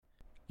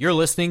You're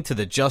listening to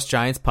the Just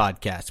Giants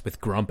podcast with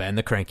Grump and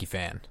the Cranky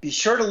Fan. Be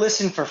sure to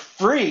listen for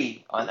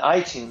free on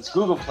iTunes,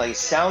 Google Play,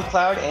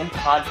 SoundCloud, and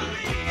Podbean.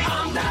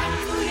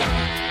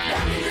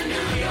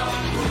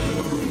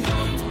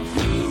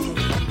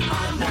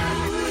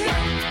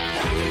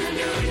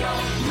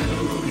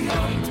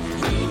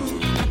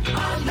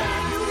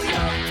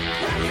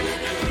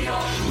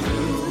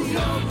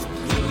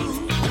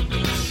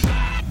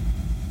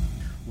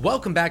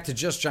 Welcome back to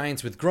Just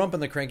Giants with Grump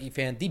and the Cranky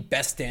Fan, the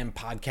best damn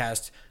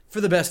podcast for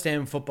the best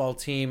damn football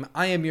team.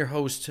 I am your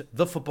host,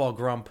 the Football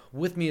Grump.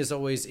 With me, as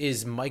always,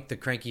 is Mike the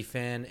Cranky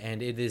Fan,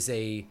 and it is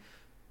a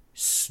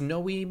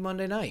snowy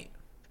Monday night.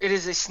 It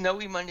is a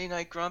snowy Monday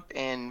night, Grump,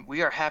 and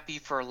we are happy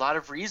for a lot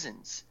of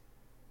reasons.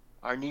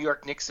 Our New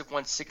York Knicks have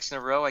won 6 in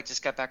a row. I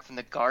just got back from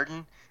the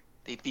Garden.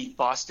 They beat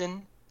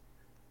Boston.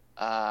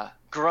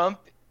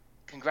 Grump,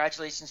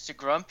 congratulations to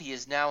Grump. He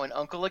is now an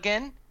uncle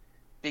again.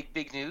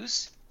 Big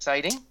news.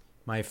 Exciting.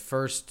 My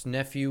first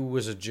nephew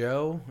was a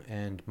Joe,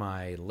 and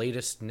my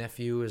latest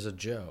nephew is a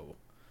Joe.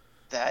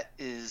 That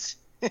is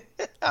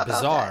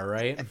bizarre,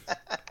 right?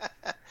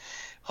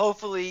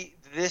 Hopefully,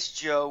 this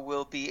Joe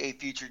will be a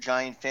future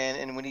Giant fan,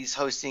 and when he's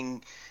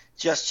hosting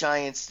Just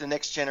Giants The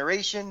Next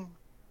Generation,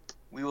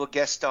 we will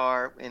guest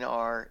star in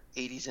our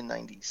 80s and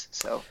 90s.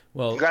 So,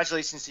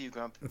 congratulations to you,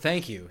 Grump.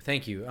 Thank you.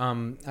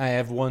 I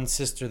have one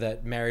sister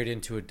that married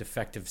into a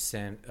defective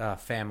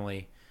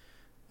family.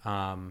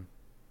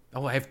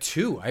 I have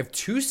two. I have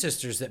two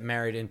sisters that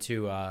married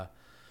into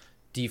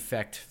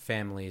defect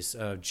families,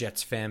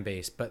 Jets fan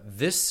base. But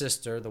this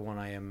sister, the one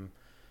I am,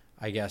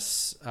 I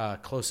guess,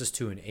 closest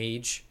to in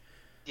age,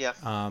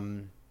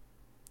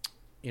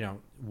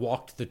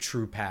 walked the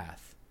true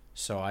path.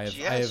 So I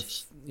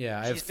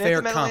have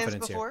fair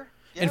confidence here.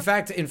 Yeah. In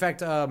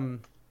fact,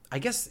 I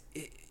guess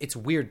it's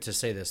weird to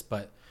say this,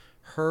 but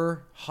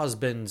her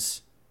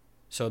husband's,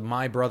 so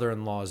my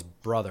brother-in-law's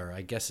brother,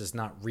 I guess is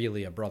not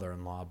really a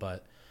brother-in-law,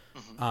 but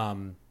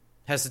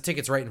has the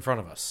tickets right in front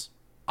of us.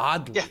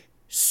 Oddly,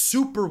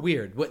 super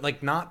weird.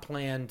 Like not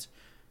planned.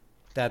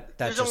 There's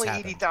just only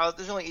happened.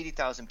 There's only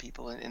 80,000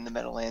 people in the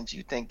Meadowlands.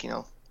 You'd think,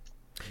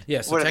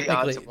 Yeah. So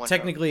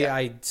technically,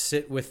 I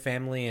sit with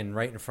family, and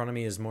right in front of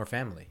me is more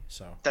family.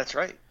 So that's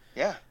right.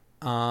 Yeah.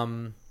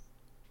 And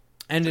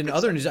in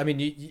other news, I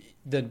mean,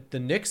 the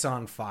Knicks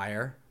on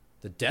fire.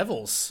 The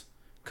Devils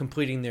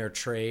completing their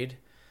trade.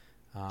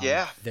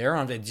 They're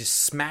on. They just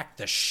smacked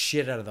the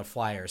shit out of the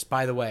Flyers.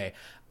 By the way,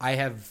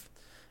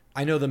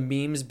 I know the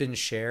meme's been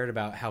shared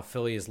about how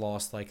Philly has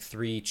lost like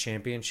 3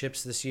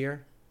 championships this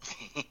year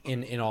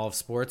in all of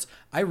sports.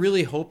 I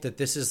really hope that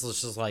this is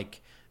just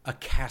like a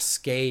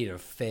cascade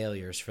of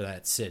failures for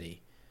that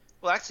city.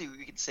 Well, actually,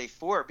 we could say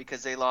 4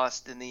 because they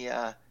lost in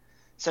the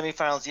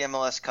semifinals of the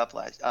MLS Cup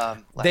last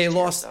They year,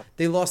 lost. So.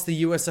 They lost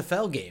the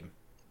USFL game.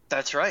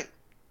 That's right.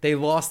 They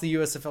lost the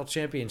USFL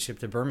championship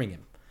to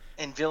Birmingham.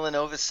 And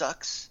Villanova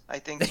sucks, I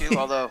think, too.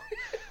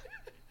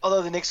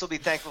 Although the Knicks will be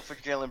thankful for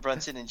Jalen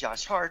Brunson and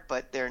Josh Hart,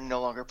 but they're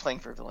no longer playing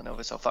for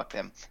Villanova, so fuck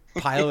them.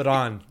 Pile it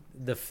on.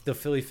 The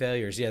Philly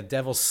failures. Yeah,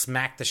 Devils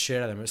smacked the shit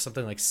out of them. It was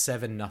something like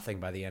 7-0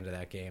 by the end of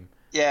that game.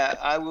 Yeah,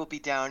 I will be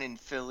down in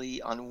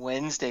Philly on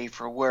Wednesday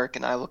for work,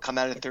 and I will come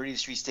out of 30th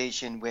Street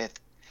Station with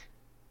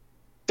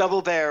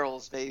double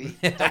barrels, baby.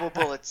 Double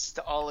bullets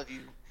to all of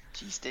you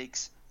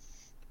cheesesteaks.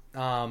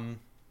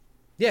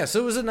 Yeah,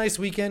 so it was a nice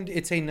weekend.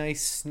 It's a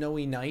nice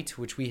snowy night,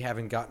 which we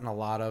haven't gotten a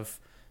lot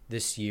of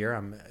this year.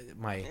 I'm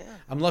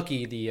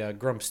lucky the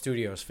Grump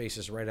Studios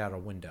faces right out a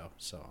window.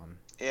 So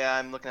yeah,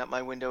 I'm looking out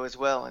my window as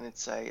well, and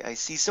I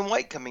see some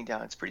white coming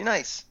down. It's pretty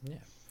nice. Yeah.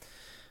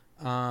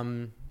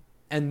 And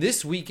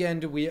this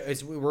weekend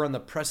we're on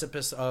the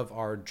precipice of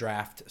our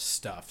draft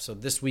stuff. So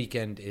this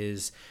weekend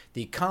is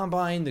the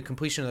combine. The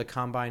completion of the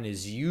combine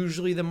is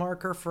usually the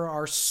marker for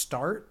our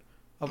start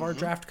of our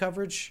draft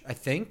coverage, I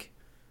think.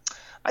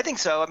 I think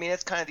so. I mean,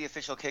 it's kind of the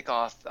official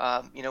kickoff.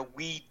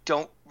 We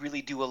don't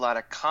really do a lot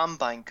of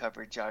combine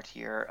coverage out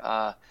here.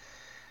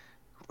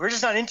 We're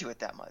just not into it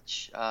that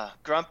much.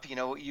 Grump,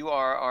 you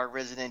are our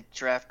resident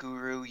draft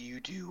guru.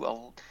 You do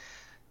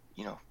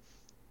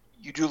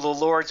the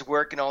Lord's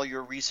work and all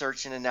your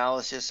research and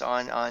analysis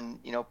on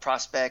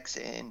prospects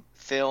and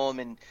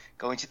film and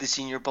going to the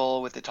Senior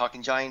Bowl with the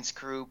Talking Giants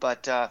crew.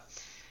 But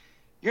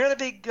you're not a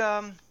big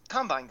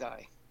combine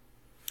guy.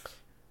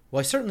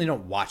 Well, I certainly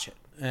don't watch it.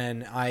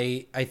 And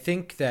I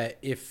think that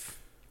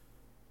if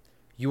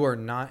you are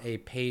not a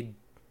paid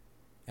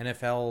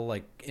NFL,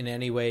 like in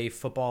any way,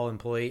 football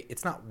employee,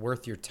 it's not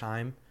worth your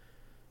time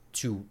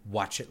to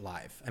watch it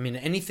live. I mean,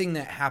 anything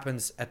that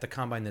happens at the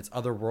combine that's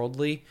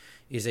otherworldly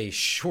is a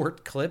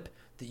short clip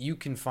that you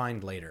can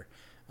find later.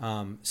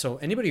 So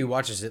anybody who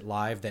watches it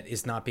live that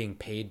is not being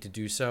paid to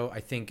do so, I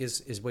think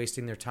is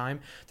wasting their time.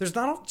 There's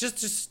not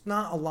just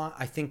not a lot,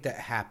 I think,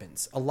 that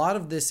happens. A lot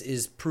of this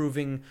is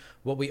proving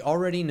what we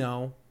already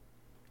know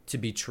to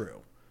be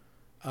true.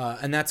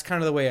 And that's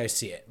kind of the way I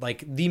see it.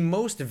 Like, the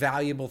most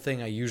valuable thing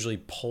I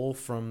usually pull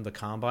from the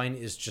combine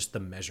is just the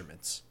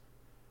measurements.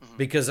 Mm-hmm.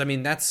 Because, I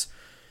mean, that's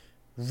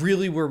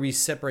really where we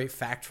separate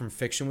fact from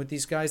fiction with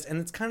these guys, and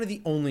it's kind of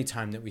the only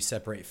time that we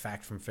separate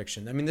fact from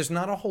fiction. I mean, there's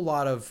not a whole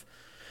lot of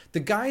the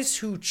guys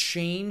who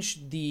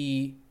change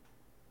the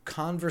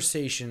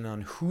conversation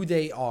on who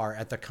they are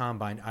at the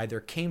combine either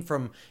came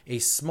from a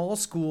small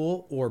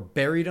school or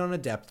buried on a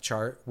depth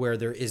chart where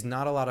there is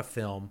not a lot of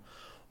film,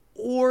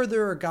 or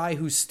they're a guy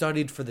who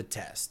studied for the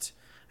test.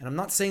 And I'm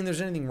not saying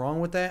there's anything wrong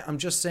with that. I'm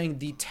just saying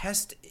the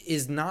test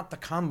is not the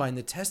combine.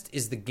 The test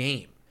is the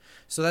game.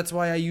 So that's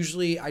why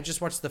I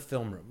just watch the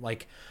film room.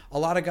 Like, a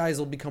lot of guys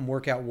will become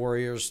workout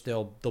warriors.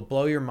 They'll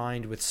blow your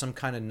mind with some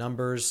kind of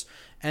numbers.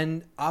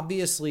 And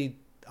obviously,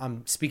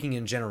 I'm speaking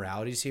in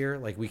generalities here.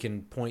 Like, we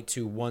can point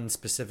to one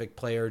specific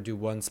player do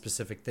one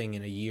specific thing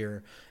in a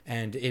year,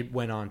 and it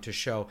went on to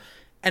show.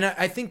 And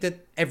I think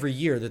that every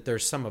year that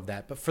there's some of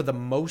that. But for the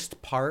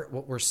most part,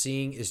 what we're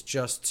seeing is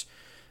just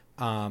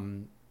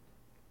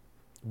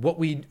what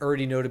we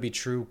already know to be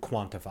true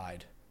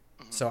quantified.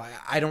 So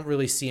I don't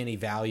really see any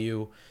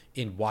value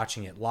in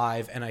watching it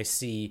live, and I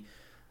see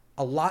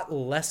a lot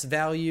less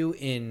value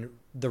in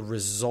the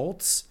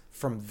results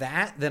from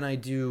that than I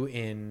do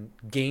in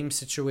game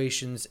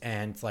situations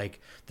and like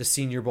the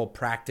Senior Bowl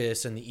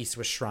practice and the East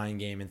West Shrine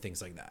game and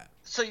things like that.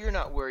 So you're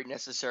not worried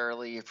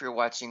necessarily if you're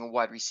watching a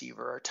wide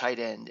receiver or tight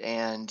end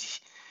and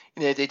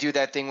they do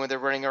that thing where they're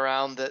running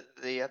around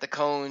the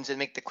cones and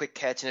make the quick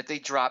catch, and if they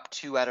drop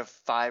 2 out of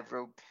 5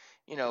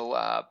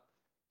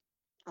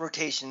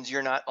 rotations,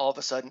 you're not all of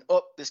a sudden,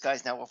 oh, this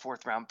guy's now a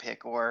 4th round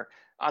pick, or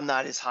I'm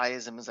not as high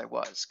as him as I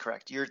was.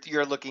 Correct.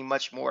 You're looking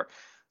much more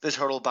the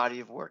total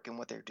body of work and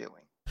what they're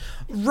doing.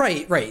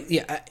 Right.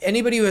 Yeah.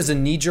 Anybody who has a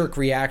knee-jerk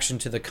reaction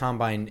to the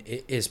combine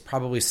is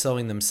probably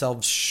selling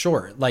themselves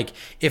short. Like,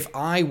 if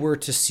I were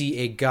to see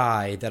a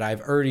guy that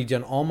I've already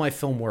done all my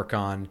film work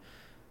on,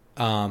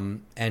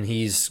 and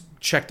he's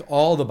checked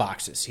all the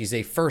boxes, he's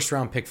a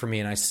 1st-round pick for me,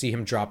 and I see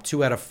him drop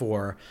 2 out of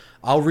 4,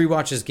 I'll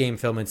rewatch his game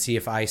film and see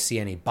if I see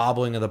any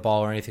bobbling of the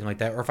ball or anything like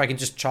that, or if I can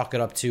just chalk it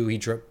up to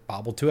he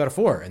bobbled 2 out of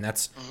 4, and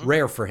that's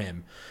rare for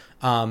him.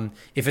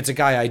 If it's a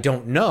guy I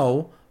don't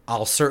know,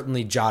 I'll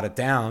certainly jot it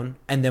down,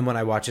 and then when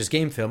I watch his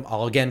game film,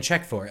 I'll again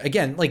check for it.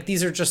 Again, like,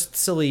 these are just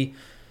silly.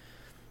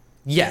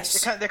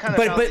 Yes, they're kind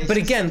of but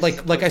again,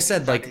 like I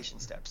said, like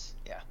steps.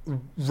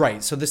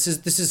 Right. So this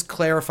is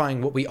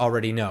clarifying what we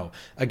already know.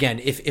 Again,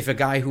 if a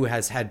guy who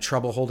has had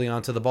trouble holding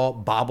onto the ball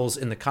bobbles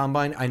in the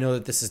combine, I know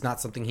that this is not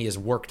something he has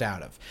worked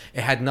out of.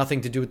 It had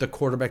nothing to do with the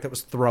quarterback that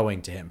was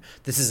throwing to him.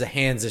 This is a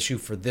hands issue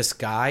for this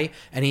guy,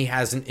 and he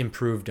hasn't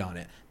improved on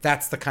it.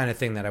 That's the kind of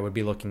thing that I would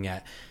be looking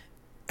at.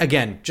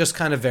 Again, just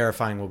kind of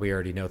verifying what we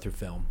already know through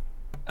film.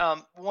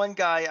 One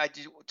guy I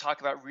did talk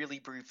about really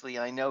briefly,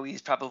 I know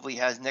he's probably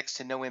has next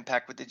to no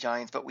impact with the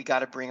Giants, but we got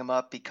to bring him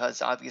up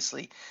because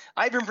obviously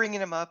I've been bringing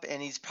him up,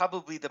 and he's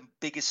probably the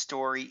biggest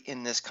story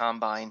in this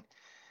combine.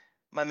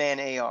 My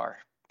man AR,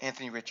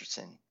 Anthony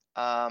Richardson.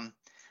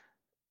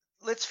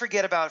 Let's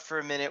forget about for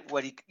a minute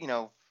what he,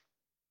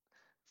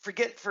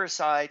 forget for a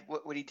side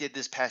what he did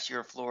this past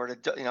year at Florida.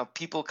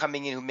 People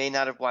coming in who may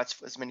not have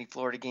watched as many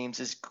Florida games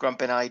as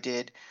Grump and I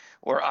did,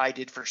 or I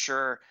did for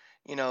sure.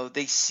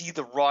 They see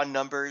the raw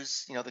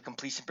numbers. The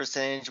completion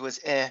percentage was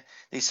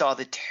They saw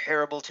the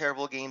terrible,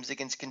 terrible games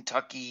against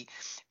Kentucky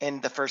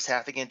and the first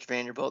half against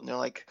Vanderbilt, and they're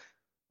like,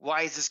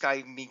 why is this guy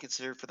even being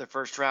considered for the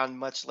 1st round,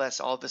 much less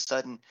all of a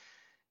sudden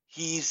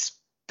he's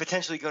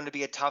potentially going to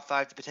be a top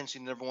 5 to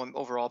potentially number 1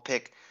 overall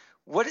pick?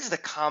 What does the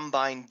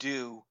combine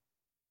do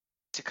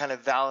to kind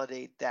of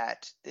validate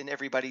that in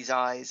everybody's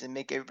eyes and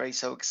make everybody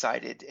so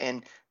excited?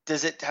 And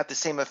does it have the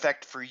same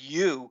effect for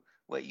you,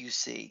 what you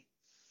see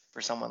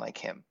for someone like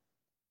him?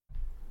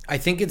 I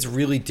think it's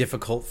really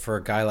difficult for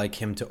a guy like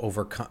him to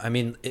overcome. I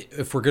mean,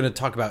 if we're going to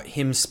talk about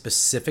him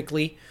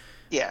specifically,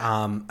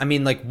 I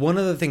mean, like, one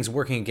of the things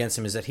working against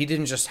him is that he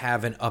didn't just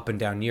have an up and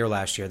down year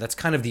last year. That's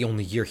kind of the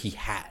only year he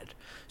had.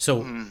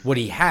 So what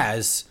he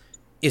has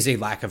is a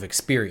lack of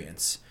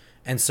experience.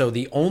 And so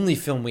the only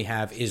film we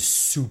have is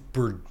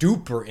super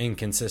duper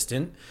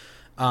inconsistent.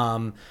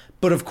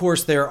 But of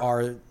course there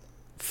are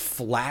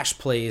flash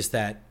plays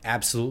that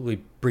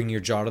absolutely bring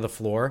your jaw to the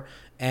floor.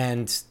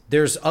 And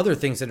there's other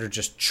things that are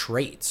just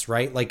traits,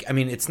 right? Like, I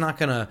mean, it's not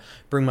going to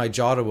bring my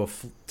jaw to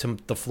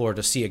the floor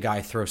to see a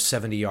guy throw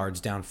 70 yards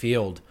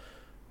downfield,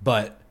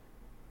 but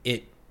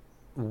it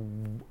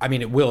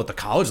will at the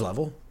college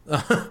level.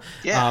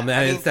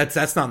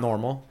 That's not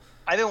normal.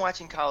 I've been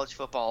watching college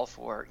football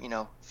for,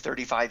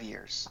 35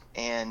 years,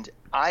 and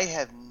I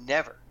have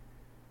never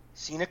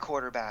seen a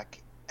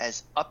quarterback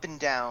as up and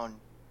down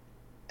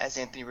as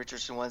Anthony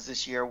Richardson was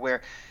this year,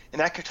 where in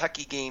that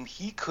Kentucky game,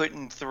 he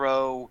couldn't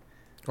throw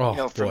from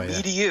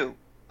me to you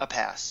a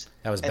pass.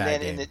 That was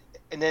bad.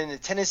 And then in the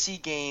Tennessee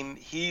game,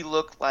 he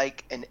looked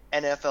like an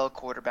NFL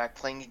quarterback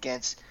playing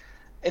against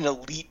an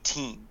elite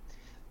team.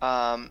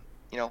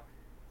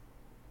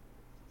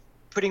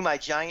 Putting my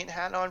Giant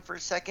hat on for a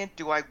second,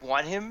 do I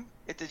want him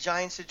if the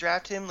Giants to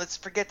draft him? Let's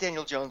forget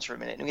Daniel Jones for a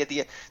minute, and we had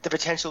the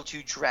potential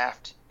to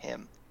draft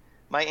him.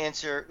 My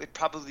answer would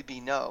probably be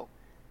no.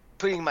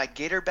 Putting my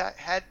Gator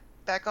hat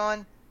back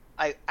on,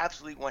 I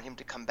absolutely want him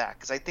to come back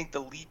because I think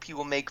the leap he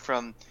will make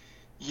from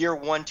year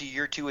 1 to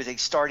year 2 as a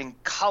starting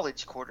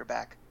college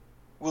quarterback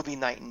will be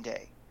night and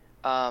day.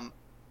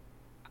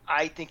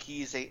 I think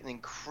he's an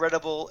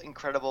incredible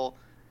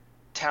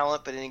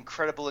talent, but an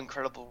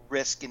incredible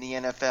risk in the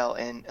NFL.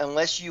 And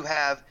unless you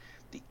have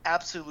the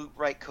absolute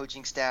right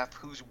coaching staff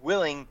who's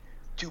willing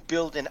to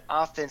build an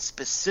offense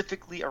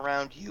specifically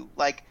around you,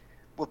 like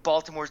what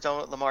Baltimore's done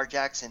with Lamar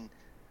Jackson,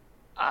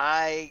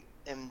 I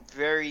am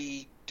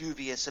very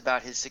dubious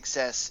about his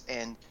success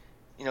and,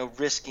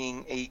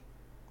 risking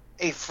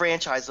a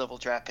franchise level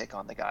draft pick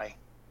on the guy.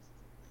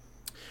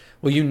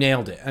 Well, you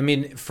nailed it. I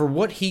mean, for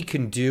what he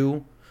can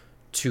do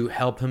to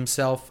help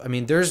himself, I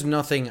mean, there's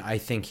nothing I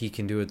think he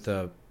can do at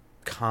the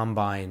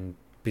combine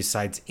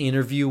besides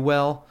interview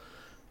well,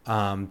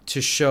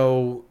 to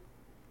show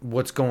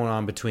what's going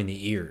on between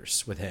the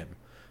ears with him.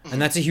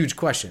 And that's a huge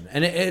question.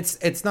 And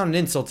it's not an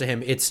insult to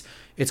him. It's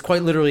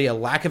quite literally a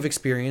lack of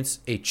experience,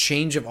 a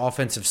change of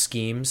offensive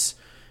schemes,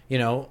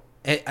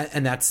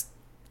 and that's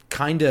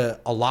kind of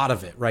a lot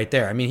of it right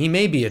there. I mean, he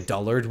may be a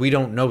dullard. We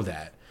don't know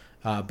that.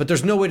 But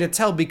there's no way to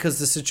tell because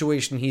the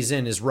situation he's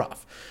in is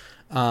rough.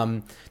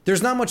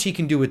 There's not much he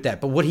can do with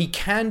that. But what he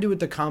can do at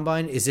the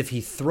combine is if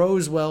he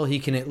throws well, he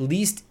can at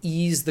least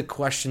ease the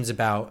questions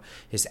about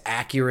his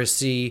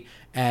accuracy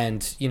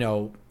and,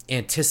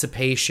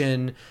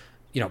 anticipation,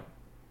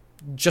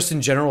 just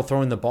in general,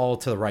 throwing the ball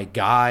to the right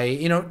guy,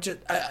 just,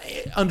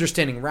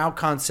 understanding route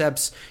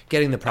concepts,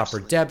 getting the proper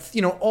depth,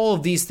 all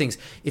of these things.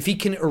 If he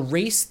can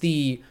erase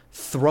the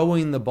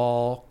throwing the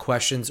ball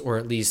questions, or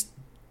at least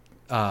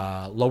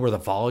lower the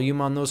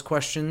volume on those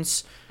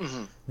questions,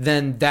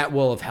 then that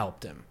will have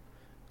helped him.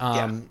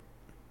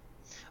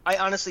 I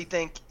honestly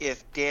think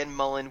if Dan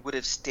Mullen would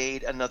have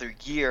stayed another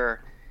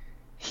year,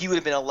 he would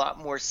have been a lot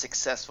more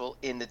successful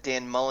in the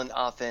Dan Mullen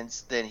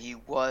offense than he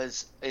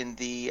was in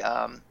the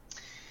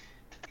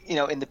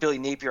in the Billy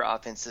Napier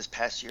offense this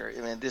past year.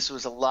 I mean, this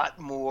was a lot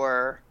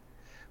more,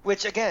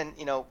 which again,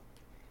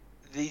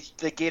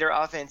 the Gator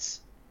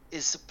offense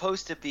is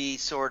supposed to be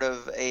sort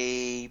of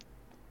a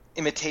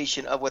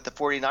imitation of what the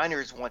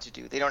 49ers want to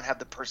do. They don't have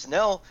the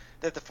personnel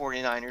that the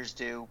 49ers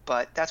do,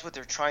 but that's what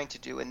they're trying to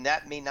do, and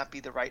that may not be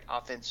the right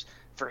offense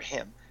for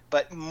him.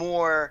 But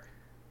more,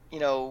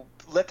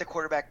 let the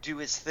quarterback do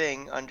his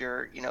thing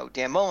under,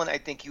 Dan Mullen, I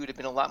think he would have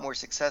been a lot more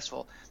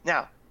successful.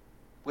 Now,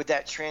 would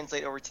that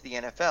translate over to the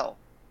NFL?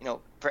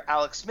 For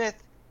Alex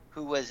Smith,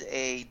 who was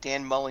a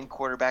Dan Mullen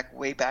quarterback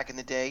way back in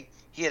the day,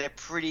 he had a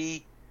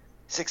pretty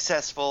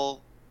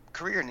successful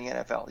career in the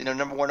NFL.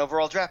 Number 1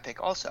 overall draft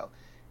pick also.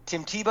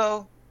 Tim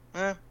Tebow,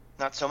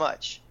 not so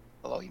much,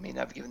 although he may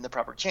not have given the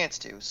proper chance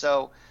to.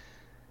 So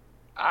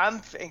I'm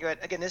thinking,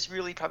 again, this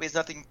really probably has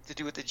nothing to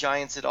do with the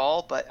Giants at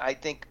all, but I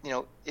think,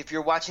 if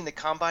you're watching the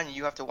combine and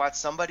you have to watch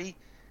somebody,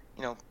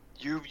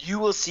 you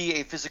will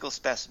see a physical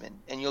specimen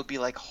and you'll be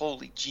like,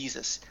 holy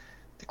Jesus.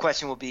 The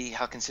question will be,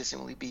 how consistent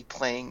will he be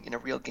playing in a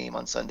real game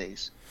on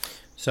Sundays?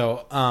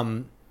 So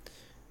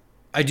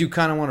I do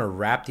kind of want to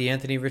wrap the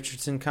Anthony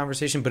Richardson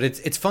conversation, but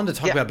it's fun to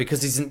talk about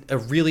because he's a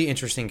really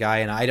interesting guy,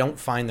 and I don't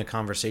find the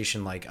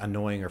conversation like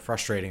annoying or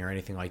frustrating or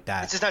anything like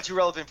that. It's just not too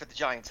relevant for the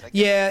Giants.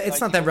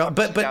 It's not that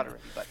relevant,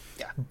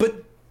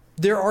 but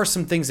there are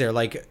some things there.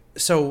 Like,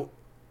 so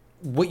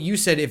what you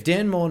said, if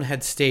Dan Mullen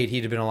had stayed,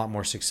 he'd have been a lot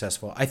more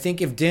successful. I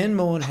think if Dan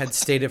Mullen had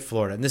stayed at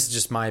Florida, and this is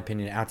just my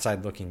opinion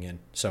outside looking in,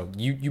 so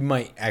you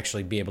might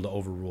actually be able to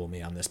overrule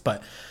me on this,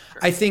 but sure.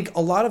 I think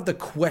a lot of the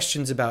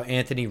questions about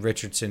Anthony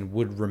Richardson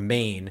would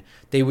remain.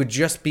 They would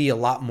just be a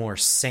lot more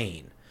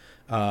sane.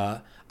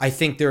 I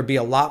think there would be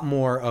a lot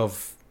more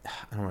of,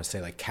 I don't want to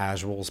say like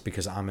casuals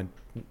because I'm an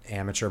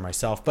amateur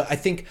myself, but I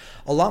think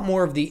a lot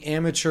more of the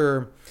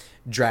amateur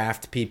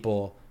draft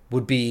people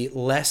would be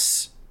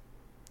less...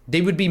 They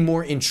would be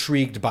more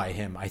intrigued by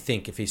him, I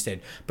think, if he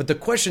stayed. But the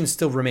questions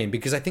still remain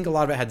because I think a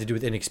lot of it had to do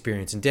with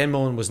inexperience. And Dan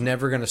Mullen was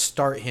never going to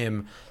start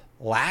him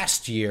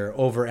last year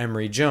over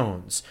Emory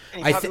Jones.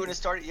 And he probably wouldn't have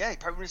started. Yeah, he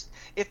probably would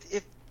have,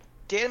 if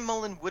Dan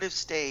Mullen would have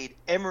stayed,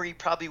 Emory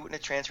probably wouldn't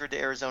have transferred to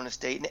Arizona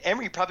State, and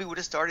Emory probably would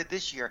have started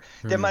this year.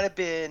 There might have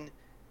been,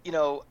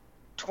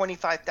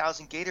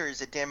 25,000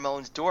 Gators at Dan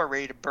Mullen's door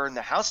ready to burn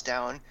the house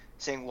down,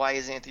 saying, "Why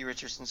is Anthony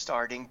Richardson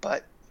starting?"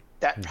 But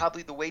that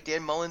probably the way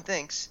Dan Mullen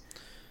thinks.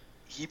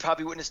 He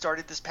probably wouldn't have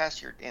started this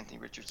past year, Anthony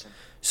Richardson.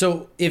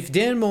 So if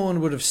Dan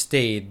Mullen would have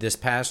stayed this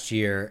past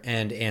year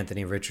and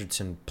Anthony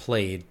Richardson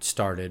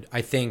started,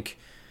 I think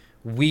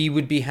we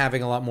would be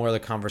having a lot more of the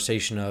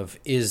conversation of,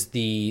 is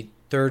the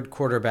third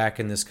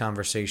quarterback in this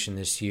conversation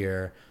this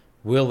year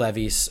Will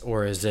Levis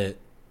or is it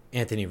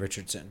Anthony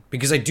Richardson?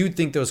 Because I do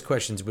think those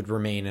questions would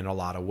remain in a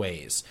lot of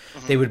ways.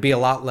 They would be a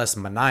lot less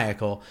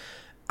maniacal.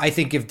 I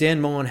think if Dan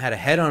Mullen had a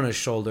head on his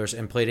shoulders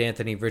and played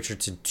Anthony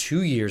Richardson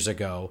 2 years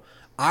ago,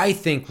 I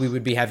think we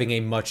would be having a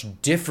much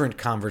different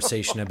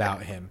conversation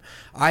about him.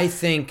 I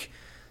think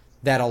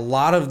that a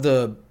lot of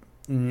the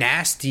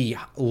nasty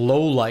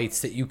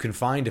lowlights that you can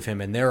find of him,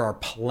 and there are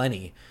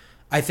plenty,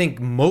 I think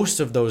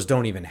most of those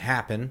don't even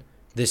happen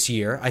this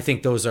year. I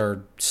think those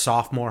are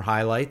sophomore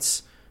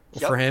highlights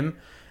for him.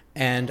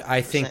 And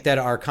I think that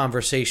our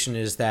conversation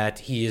is that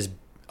he is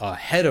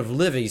ahead of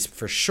Livy's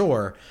for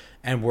sure.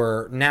 And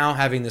we're now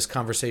having this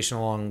conversation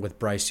along with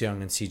Bryce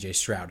Young and CJ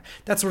Stroud.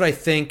 That's what I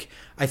think.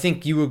 I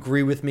think you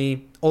agree with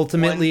me.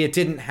 Ultimately, it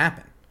didn't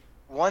happen.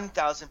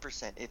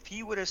 1,000%. If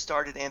he would have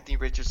started Anthony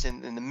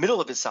Richardson in the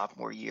middle of his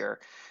sophomore year,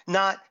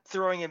 not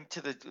throwing him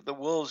to the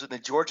Wolves in the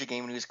Georgia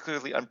game when he was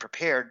clearly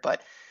unprepared,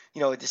 but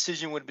a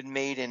decision would have been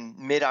made in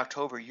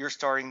mid-October. You're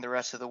starting the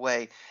rest of the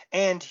way.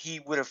 And he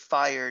would have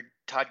fired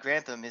Todd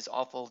Grantham, his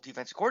awful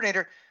defensive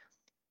coordinator.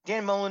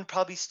 Dan Mullen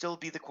probably still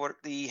be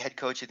the head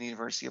coach at the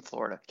University of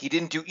Florida. He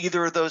didn't do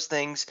either of those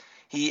things.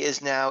 He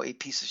is now a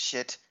piece of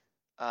shit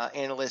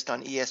analyst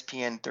on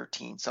ESPN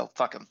 13. So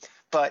fuck him.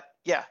 But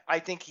yeah, I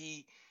think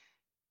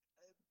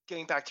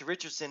getting back to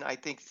Richardson, I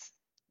think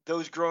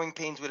those growing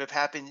pains would have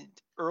happened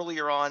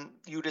earlier on.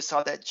 You would have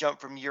saw that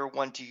jump from year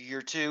 1 to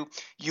year 2.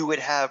 You would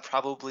have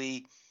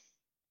probably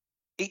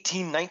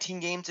 18, 19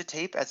 games of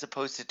tape as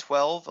opposed to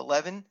 12,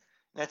 11. And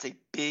that's a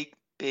big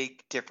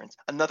difference.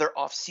 Another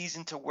off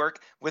season to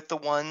work with the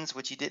ones,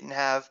 which he didn't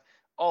have.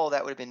 All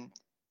that would have been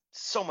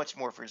so much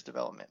more for his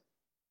development.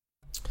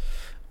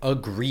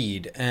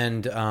 Agreed.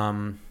 And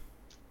there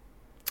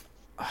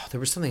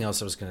was something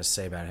else I was going to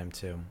say about him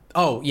too.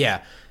 Oh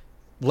yeah.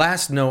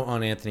 Last note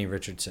on Anthony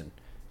Richardson.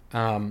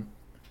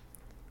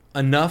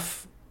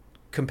 Enough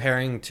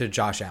comparing to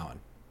Josh Allen.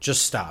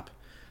 Just stop.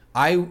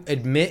 I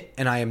admit,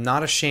 and I am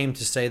not ashamed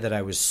to say that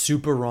I was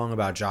super wrong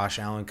about Josh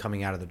Allen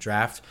coming out of the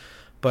draft.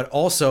 But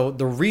also,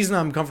 the reason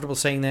I'm comfortable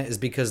saying that is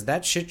because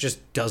that shit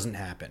just doesn't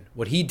happen.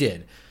 What he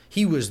did,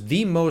 he was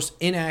the most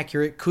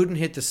inaccurate, couldn't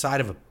hit the side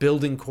of a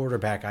building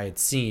quarterback I had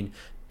seen,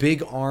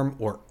 big arm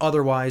or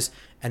otherwise,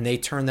 and they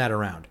turned that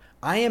around.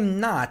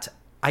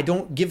 I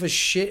don't give a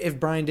shit if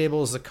Brian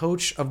Daboll is the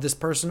coach of this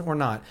person or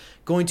not,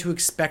 going to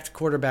expect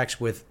quarterbacks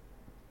with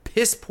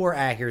piss poor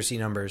accuracy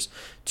numbers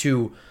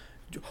to...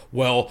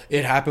 Well,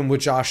 it happened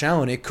with Josh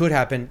Allen. It could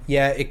happen.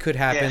 Yeah, it could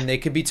happen. Yeah. They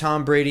could be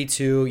Tom Brady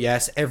too.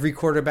 Yes, every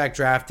quarterback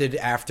drafted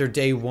after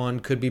day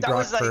 1 could be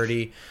Brock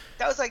Purdy.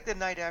 That was like the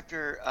night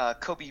after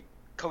Kobe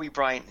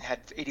Bryant had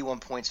 81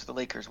 points for the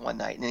Lakers one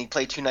night, and then he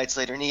played 2 nights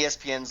later, and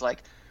ESPN's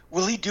like,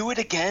 will he do it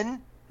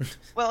again?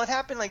 Well, it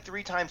happened like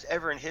 3 times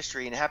ever in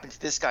history, and it happened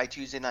to this guy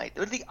Tuesday night.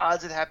 What are the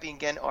odds of it happening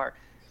again are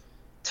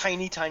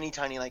tiny,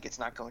 like it's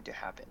not going to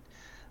happen.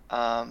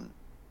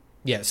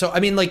 Yeah, so I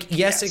mean, like,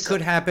 yes, it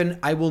could happen.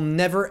 I will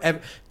never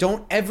ever.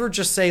 Don't ever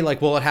just say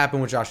like, "Well, it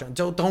happened with Josh."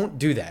 Don't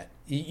do that.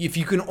 If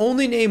you can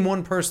only name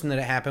one person that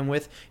it happened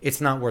with,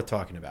 it's not worth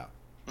talking about.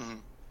 Mm-hmm.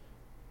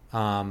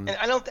 And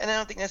I don't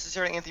think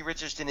necessarily Anthony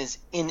Richardson is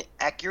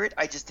inaccurate.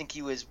 I just think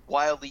he was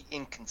wildly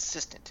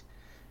inconsistent.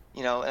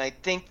 And I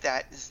think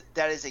that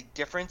is a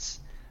difference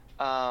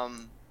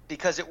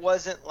because it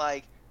wasn't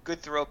like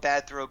good throw,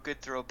 bad throw, good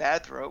throw,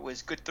 bad throw. It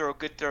was good throw,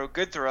 good throw,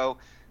 good throw.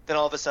 Then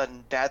all of a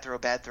sudden, bad throw,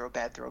 bad throw,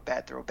 bad throw,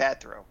 bad throw,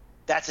 bad throw.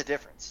 That's a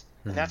difference.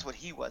 And that's what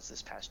he was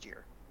this past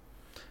year.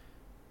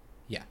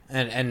 Yeah,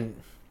 and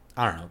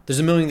I don't know. There's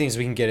a million things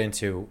we can get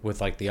into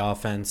with like the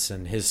offense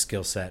and his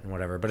skill set and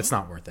whatever, but it's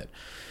not worth it.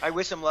 I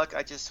wish him luck.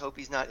 I just hope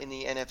he's not in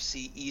the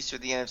NFC East or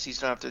the NFC,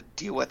 so I don't have to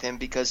deal with him,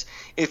 because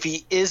if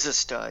he is a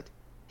stud,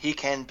 he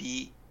can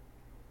be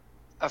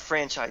a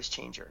franchise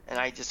changer. And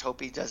I just hope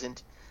he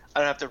doesn't. I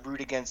don't have to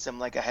root against him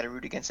like I had to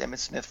root against Emmitt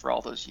Smith for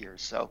all those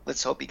years. So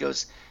let's hope he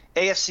goes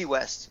AFC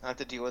West. I don't have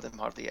to deal with him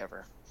hardly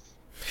ever.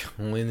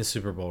 Only in the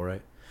Super Bowl,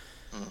 right?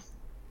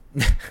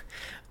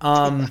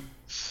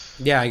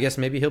 Yeah, I guess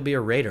maybe he'll be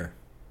a Raider.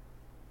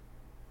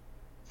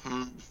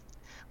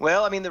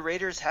 Well, I mean, the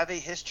Raiders have a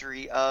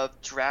history of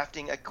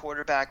drafting a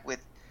quarterback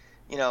with,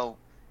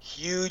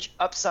 huge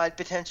upside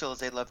potential, as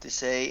they love to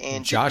say.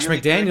 And Josh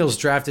McDaniels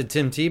drafted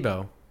Tim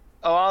Tebow.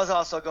 Oh, I was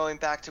also going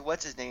back to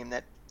what's his name,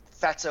 that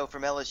Fatso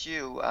from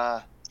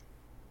LSU,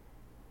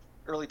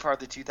 early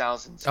part of the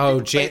 2000s. Oh,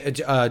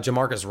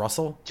 Jamarcus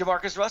Russell?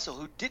 Jamarcus Russell,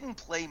 who didn't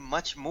play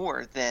much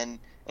more than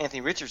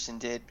Anthony Richardson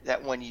did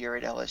that one year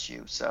at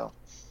LSU. So,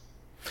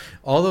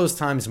 all those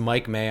times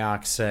Mike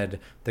Mayock said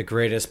the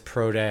greatest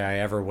pro day I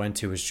ever went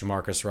to was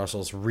Jamarcus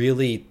Russell's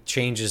really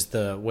changes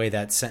the way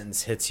that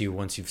sentence hits you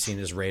once you've seen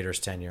his Raiders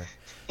tenure.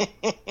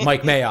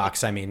 Mike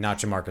Mayock's, I mean, not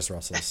Jamarcus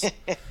Russell's.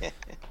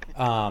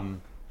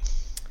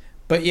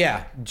 But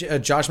yeah,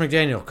 Josh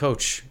McDaniel,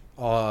 coach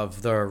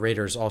of the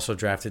Raiders, also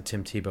drafted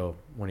Tim Tebow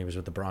when he was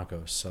with the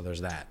Broncos. So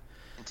there's that.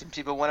 And Tim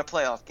Tebow won a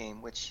playoff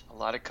game, which a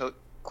lot of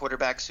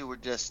quarterbacks who were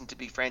destined to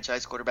be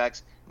franchise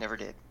quarterbacks never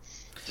did.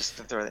 Just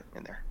to throw that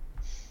in there.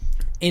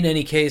 In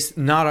any case,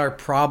 not our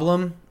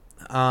problem.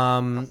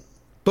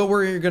 But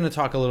we're going to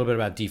talk a little bit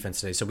about defense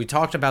today. So we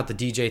talked about the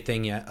DJ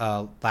thing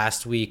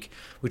last week.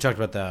 We talked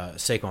about the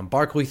Saquon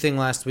Barkley thing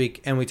last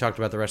week. And we talked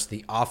about the rest of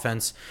the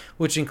offense,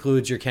 which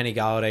includes your Kenny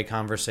Golladay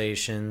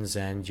conversations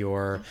and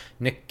your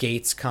Nick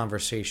Gates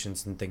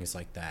conversations and things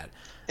like that.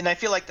 And I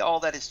feel like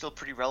all that is still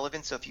pretty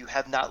relevant. So if you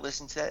have not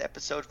listened to that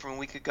episode from a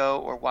week ago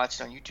or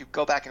watched it on YouTube,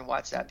 go back and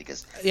watch that.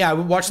 Because yeah,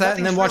 watch that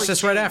and then watch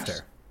this right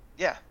after.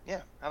 Yeah.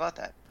 How about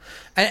that?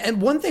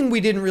 And one thing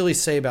we didn't really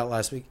say about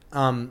last week,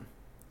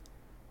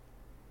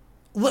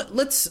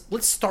 let's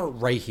start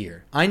right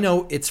here. I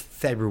know it's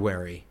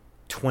February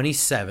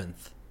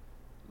 27th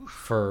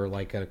for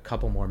like a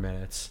couple more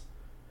minutes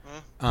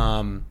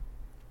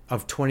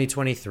of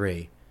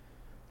 2023.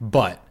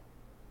 But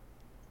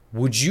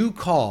would you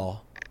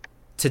call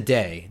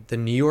today the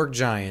New York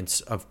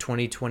Giants of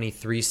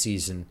 2023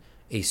 season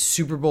a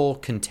Super Bowl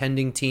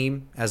contending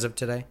team as of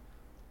today?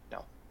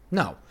 No.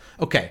 No.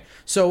 Okay.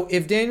 So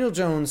if Daniel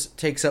Jones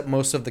takes up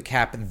most of the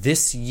cap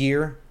this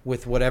year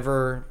with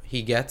whatever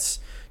he gets,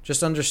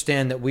 just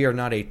understand that we are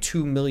not a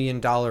 $2 million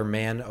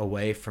man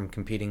away from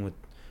competing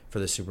for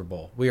the Super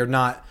Bowl. We are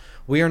not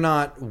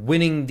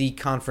winning the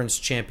conference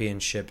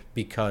championship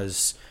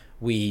because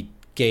we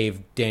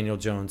gave Daniel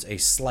Jones a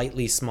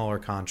slightly smaller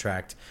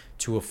contract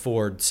to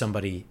afford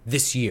somebody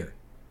this year.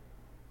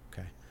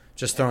 Okay.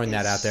 Just throwing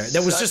that out there.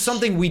 That was just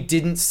something we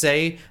didn't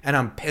say, and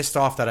I'm pissed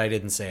off that I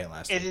didn't say it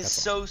last week. It is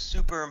so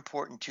super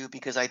important, too,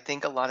 because I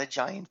think a lot of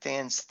Giant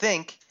fans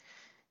think,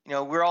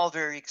 we're all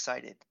very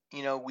excited.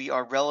 We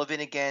are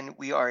relevant again.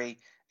 We are a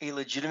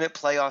legitimate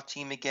playoff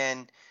team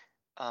again.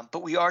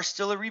 But we are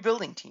still a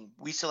rebuilding team.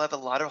 We still have a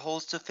lot of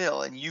holes to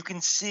fill. And you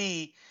can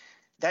see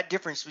that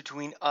difference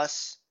between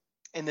us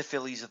and the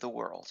Phillies of the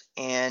world.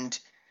 And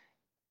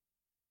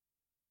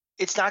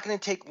it's not going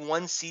to take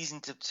one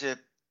season to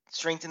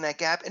strengthen that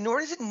gap. And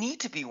nor does it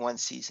need to be one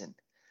season.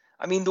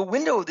 I mean, the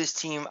window of this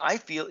team, I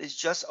feel, is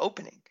just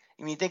opening.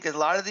 I mean, you think that a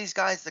lot of these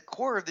guys, the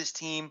core of this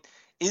team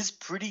is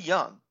pretty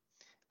young.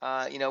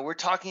 We're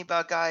talking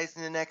about guys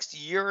in the next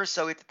year or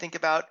so we have to think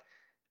about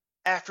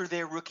after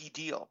their rookie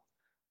deal.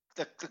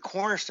 The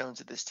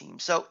cornerstones of this team.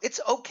 So it's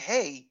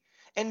okay.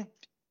 And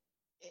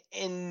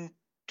in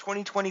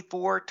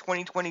 2024,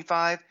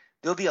 2025,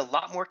 there'll be a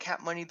lot more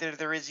cap money than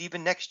there is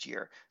even next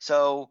year.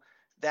 So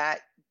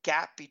that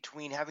gap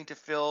between having to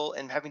fill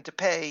and having to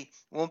pay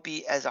won't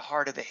be as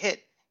hard of a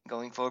hit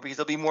going forward because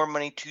there'll be more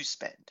money to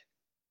spend.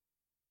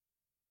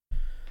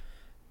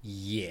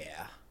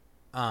 Yeah.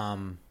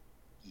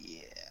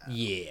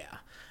 Yeah.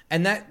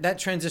 And that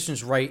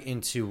transitions right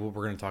into what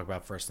we're going to talk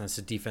about first, and that's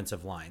the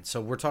defensive line. So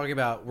we're talking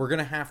about we're going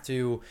to have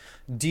to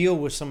deal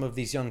with some of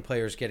these young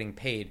players getting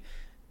paid.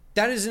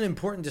 That is an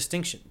important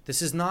distinction.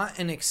 This is not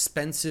an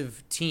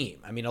expensive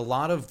team. I mean, a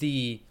lot of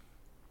the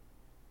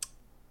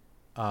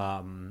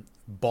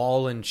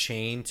ball and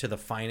chain to the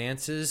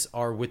finances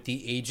are with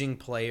the aging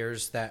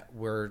players that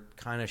we're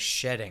kind of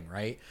shedding,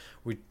 right?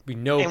 We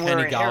know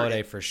Kenny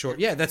Golladay for sure.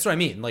 Yeah, that's what I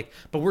mean.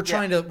 But we're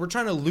trying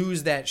to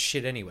lose that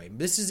shit anyway.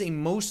 This is a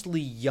mostly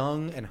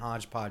young and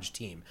hodgepodge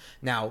team.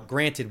 Now,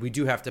 granted, we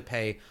do have to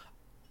pay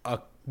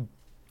a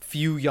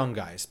few young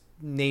guys,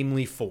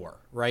 namely 4,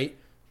 right?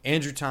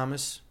 Andrew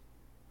Thomas,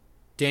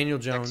 Daniel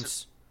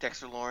Jones,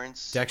 Dexter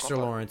Lawrence,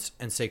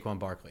 and Saquon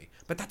Barkley.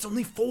 But that's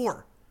only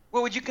 4.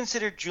 Well, would you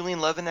consider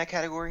Julian Love in that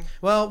category?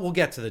 Well, we'll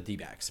get to the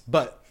D-backs.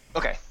 But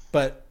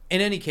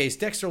in any case,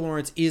 Dexter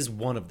Lawrence is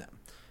one of them.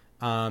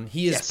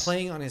 He is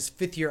playing on his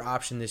 5th-year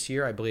option this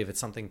year. I believe it's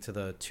something to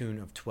the tune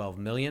of $12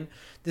 million.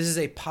 This is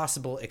a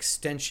possible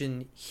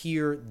extension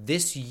here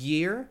this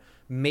year,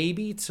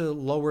 maybe to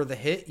lower the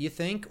hit, you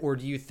think? Or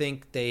do you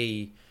think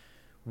they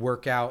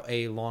work out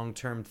a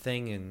long-term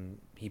thing and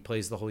he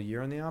plays the whole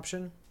year on the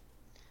option?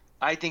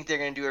 I think they're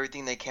going to do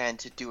everything they can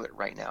to do it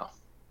right now.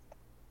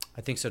 I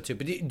think so too.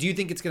 But do you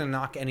think it's going to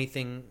knock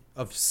anything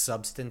of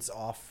substance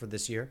off for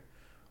this year?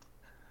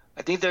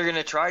 I think they're going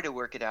to try to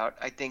work it out.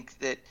 I think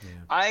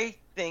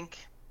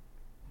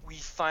we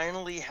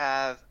finally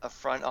have a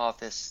front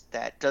office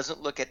that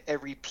doesn't look at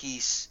every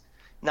piece,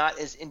 not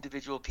as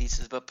individual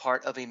pieces, but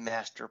part of a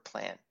master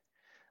plan.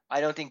 I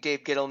don't think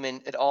Dave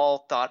Gettleman at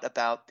all thought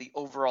about the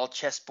overall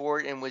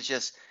chessboard and was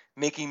just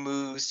making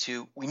moves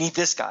to, we need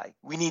this guy.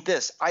 We need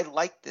this. I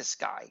like this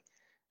guy.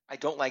 I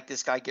don't like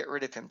this guy, get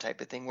rid of him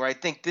type of thing, where I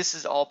think this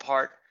is all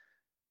part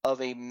of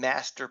a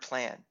master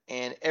plan,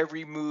 and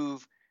every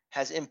move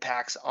has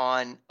impacts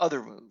on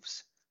other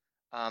moves.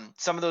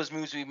 Some of those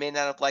moves we may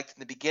not have liked in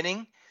the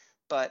beginning,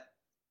 but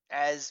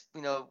as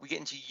we get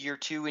into year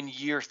 2 and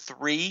year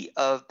 3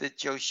 of the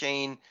Joe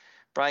Schoen,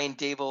 Brian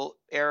Daboll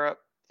era,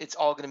 it's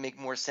all going to make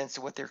more sense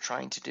to what they're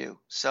trying to do.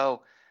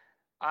 So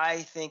I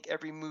think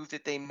every move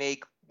that they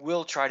make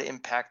will try to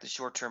impact the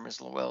short term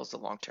as well as the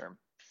long term.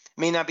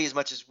 It may not be as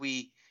much as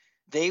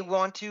they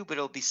want to, but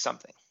it'll be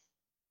something.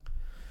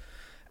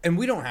 And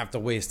we don't have to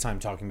waste time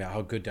talking about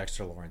how good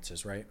Dexter Lawrence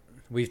is, right?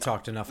 We've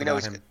talked enough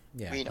about him.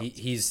 Yeah,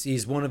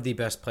 he's one of the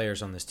best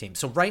players on this team.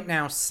 So right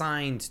now,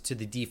 signed to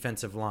the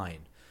defensive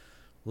line,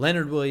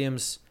 Leonard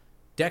Williams,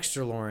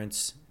 Dexter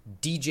Lawrence,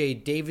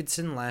 DJ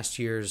Davidson, last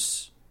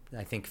year's,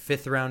 I think,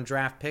 5th-round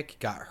draft pick,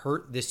 got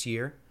hurt this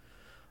year.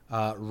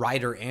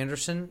 Ryder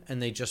Anderson,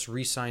 and they just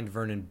re-signed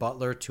Vernon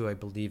Butler to, I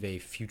believe, a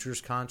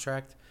futures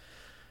contract.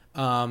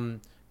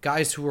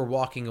 Guys who are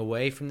walking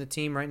away from the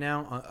team right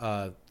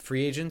now,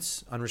 free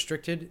agents,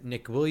 unrestricted,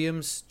 Nick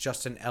Williams,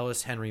 Justin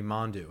Ellis, Henry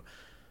Mondu.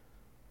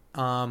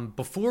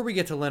 Before we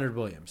get to Leonard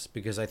Williams,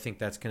 because I think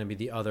that's going to be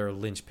the other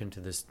linchpin to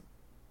this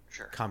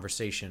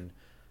conversation,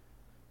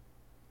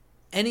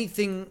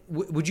 anything?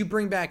 Would you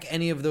bring back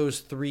any of those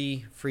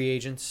 3 free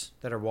agents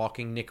that are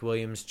walking? Nick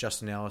Williams,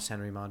 Justin Ellis,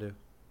 Henry Mondu.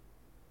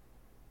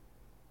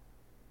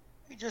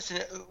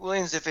 Justin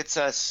Williams, if it's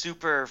a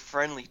super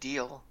friendly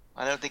deal,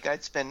 I don't think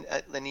I'd spend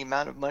any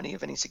amount of money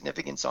of any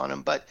significance on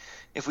him. But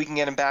if we can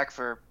get him back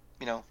for,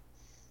 kind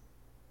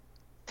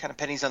of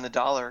pennies on the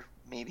dollar,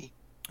 maybe.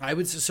 I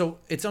would. So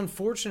it's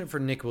unfortunate for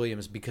Nick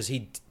Williams because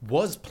he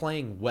was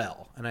playing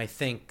well, and I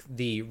think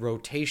the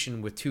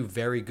rotation with 2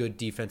 very good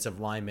defensive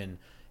linemen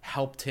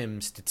helped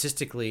him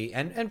statistically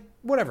and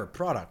whatever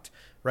product,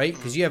 right?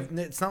 Because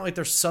it's not like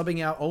they're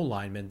subbing out O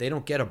linemen; they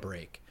don't get a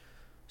break.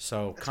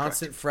 So That's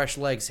constant correct. fresh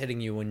legs hitting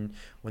you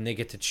when they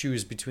get to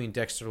choose between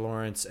Dexter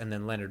Lawrence and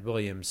then Leonard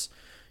Williams.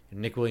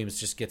 And Nick Williams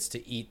just gets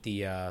to eat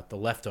the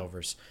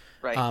leftovers.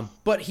 Right.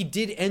 But he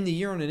did end the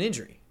year on an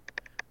injury.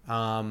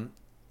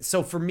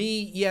 So for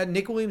me, yeah,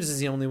 Nick Williams is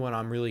the only one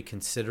I'm really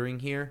considering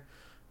here.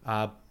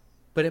 But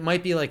it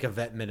might be like a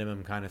vet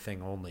minimum kind of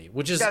thing only,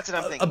 which is That's what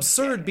I'm thinking.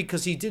 absurd Yeah.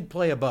 because he did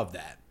play above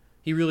that.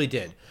 He really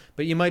did.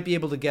 But you might be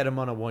able to get him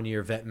on a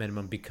 1-year vet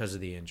minimum because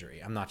of the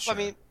injury. I'm not sure. I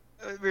mean,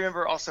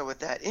 remember also with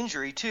that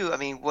injury too. I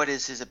mean, what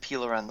is his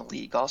appeal around the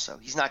league? Also,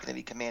 he's not going to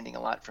be commanding a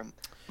lot from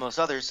most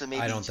others. So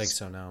maybe I don't think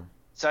so, no.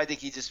 So I think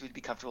he just would be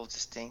comfortable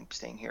just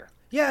staying here.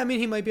 Yeah, I mean,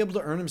 he might be able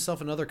to earn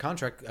himself another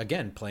contract,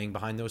 again, playing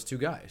behind those 2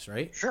 guys,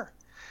 right?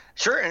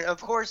 Sure, and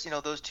of course,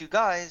 those 2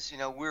 guys.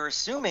 We're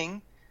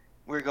assuming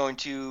we're going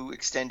to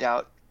extend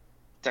out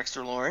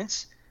Dexter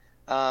Lawrence.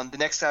 The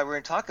next guy we're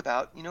going to talk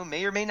about,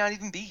 may or may not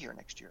even be here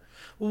next year.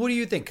 Well, what do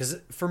you think? Because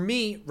for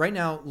me, right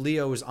now,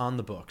 Leo is on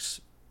the books,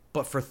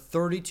 but for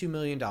 $32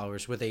 million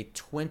with a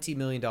 $20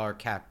 million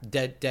cap,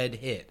 dead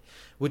hit,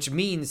 which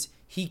means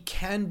he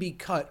can be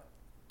cut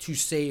to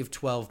save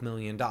 $12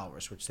 million,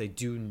 which they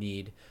do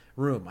need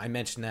room. I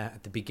mentioned that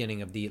at the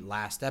beginning of the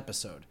last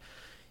episode.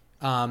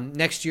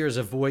 Next year is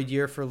a void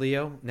year for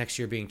Leo, next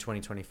year being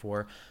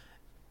 2024.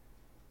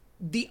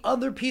 The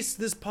other piece of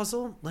this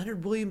puzzle,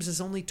 Leonard Williams is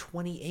only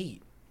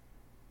 28.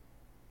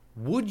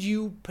 Would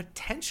you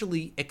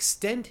potentially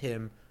extend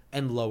him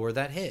and lower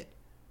that hit?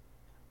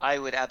 I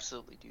would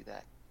absolutely do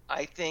that.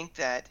 I think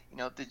that,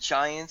 the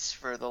Giants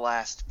for the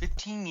last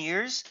 15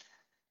 years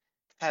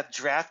have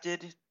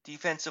drafted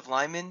defensive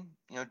linemen,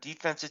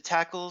 defensive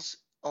tackles,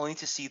 only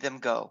to see them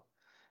go.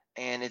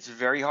 And it's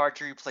very hard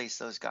to replace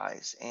those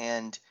guys.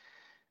 And,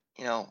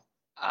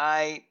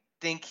 I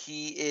think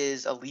he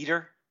is a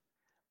leader.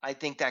 I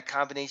think that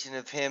combination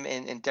of him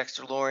and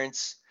Dexter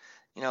Lawrence,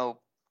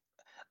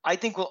 I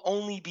think will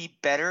only be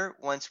better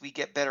once we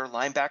get better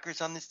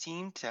linebackers on this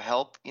team to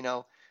help.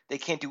 They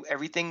can't do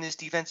everything, this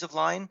defensive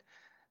line.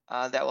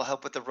 That will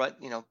help with the run,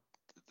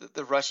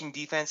 the rushing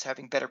defense,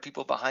 having better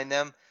people behind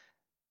them.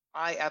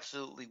 I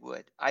absolutely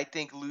would. I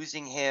think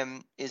losing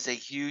him is a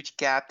huge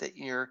gap that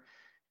you're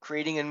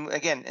creating. And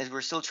again, as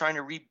we're still trying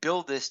to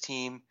rebuild this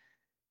team,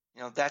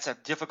 that's a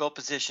difficult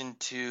position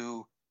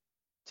to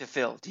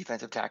fill,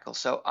 defensive tackle.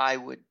 So I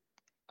would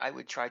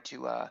try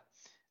to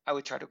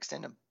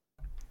extend him.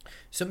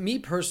 So me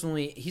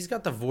personally, he's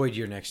got the void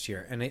year next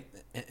year and in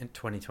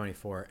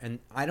 2024, and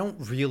I don't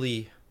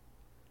really.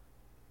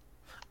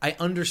 I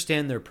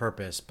understand their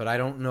purpose, but I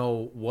don't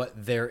know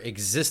what their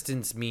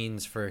existence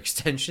means for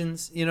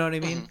extensions. You know what I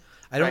mean?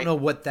 I don't know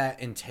what that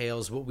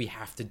entails, what we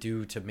have to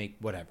do to make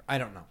whatever. I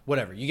don't know.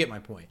 Whatever. You get my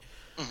point.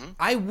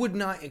 I would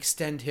not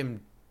extend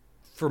him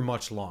for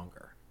much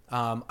longer.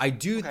 I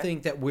do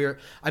think that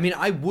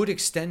I would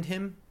extend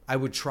him. I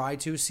would try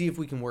to see if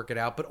we can work it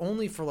out, but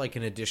only for like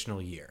an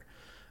additional year.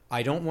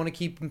 I don't want to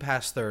keep him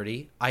past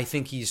 30. I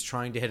think he's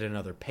trying to hit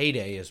another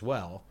payday as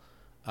well.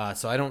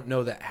 So I don't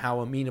know that how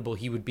amenable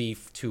he would be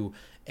to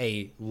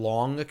a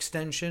long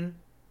extension.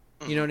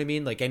 You know what I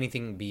mean? Like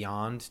anything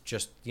beyond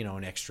just,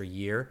 an extra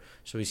year.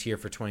 So he's here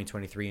for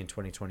 2023 and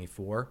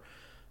 2024.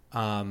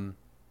 And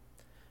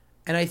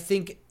I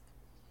think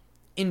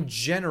in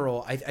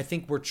general, I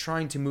think we're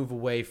trying to move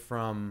away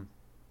from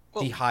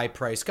the high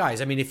price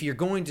guys. I mean, if you're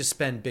going to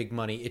spend big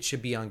money, it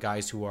should be on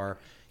guys who are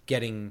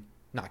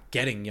not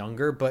getting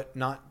younger, but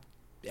not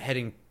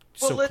heading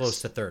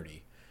close to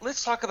 30.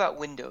 Let's talk about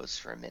windows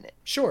for a minute.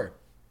 Sure.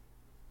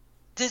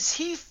 Does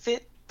he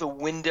fit the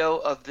window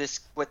of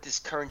what this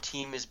current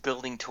team is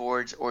building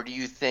towards, or do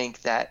you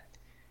think that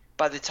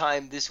by the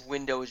time this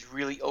window is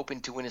really open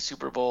to win a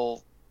Super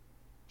Bowl,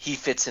 he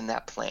fits in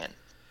that plan?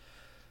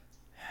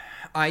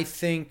 I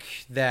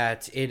think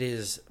that it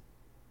is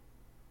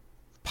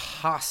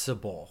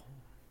possible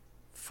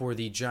for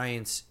the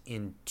Giants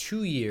in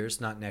 2 years,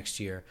 not next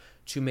year,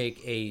 to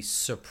make a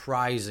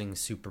surprising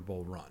Super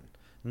Bowl run.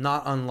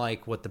 Not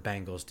unlike what the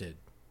Bengals did.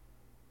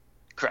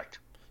 Correct.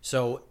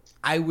 So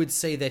I would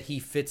say that he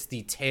fits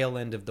the tail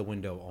end of the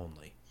window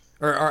only.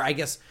 Or I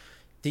guess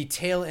the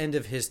tail end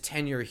of his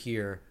tenure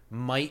here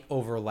might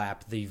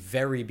overlap the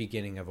very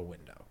beginning of a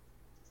window.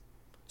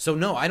 So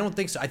no, I don't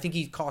think so. I think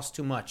he costs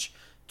too much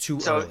too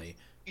early.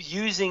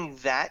 Using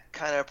that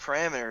kind of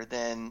parameter,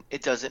 then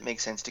it doesn't make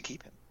sense to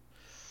keep him.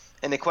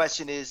 And the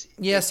question is,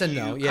 yes and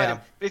no. Yeah.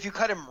 If you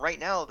cut him right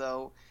now,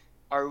 though,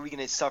 are we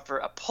going to suffer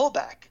a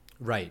pullback?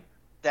 Right.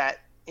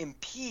 That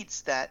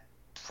impedes that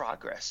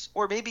progress.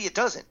 Or maybe it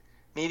doesn't.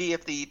 Maybe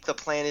if the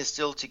plan is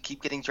still to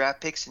keep getting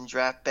draft picks and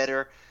draft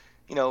better,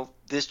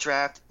 this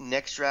draft,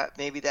 next draft,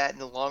 maybe that in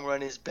the long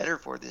run is better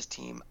for this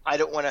team. I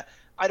don't want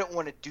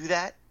to do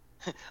that.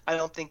 I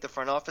don't think the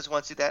front office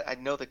wants to do that. I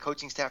know the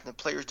coaching staff and the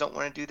players don't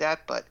want to do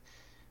that, but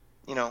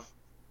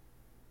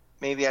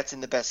maybe that's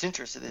in the best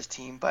interest of this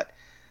team. But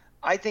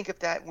I think if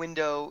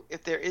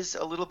there is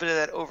a little bit of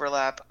that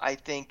overlap, I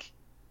think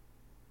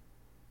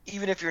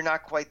even if you're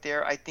not quite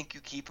there, I think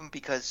you keep him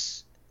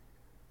because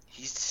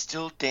he's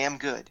still damn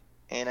good.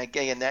 And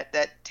again,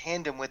 that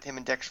tandem with him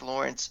and Dexter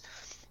Lawrence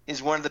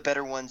is one of the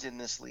better ones in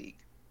this league.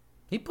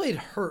 He played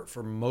hurt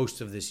for most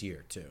of this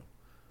year too.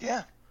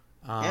 Yeah.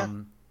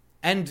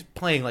 And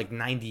playing like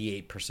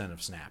 98%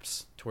 of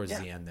snaps towards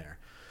the end there.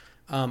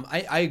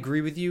 I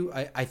agree with you.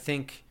 I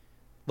think,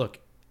 look,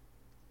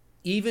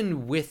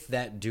 even with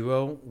that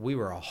duo, we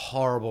were a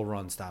horrible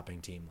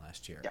run-stopping team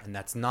last year. Yeah. And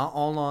that's not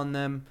all on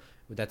them.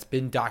 That's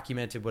been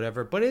documented,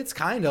 whatever. But it's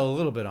kind of a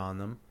little bit on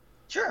them.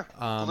 Sure,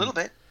 a little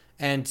bit.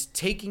 And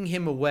taking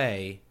him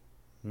away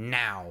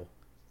now,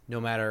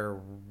 no matter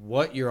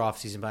what your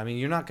offseason, I mean,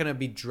 you're not going to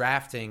be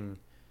drafting.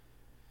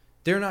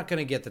 They're not going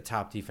to get the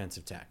top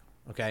defensive tackle,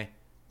 okay?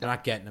 They're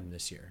not getting him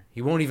this year.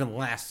 He won't even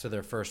last to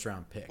their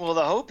first-round pick. Well,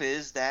 the hope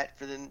is that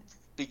for the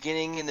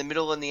beginning, in the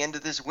middle, and the end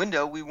of this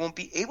window, we won't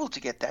be able to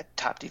get that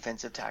top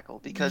defensive tackle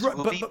because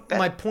we'll be better.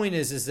 My point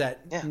is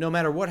that no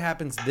matter what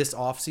happens this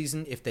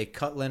offseason, if they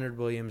cut Leonard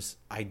Williams,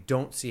 I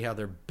don't see how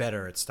they're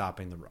better at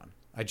stopping the run.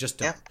 I just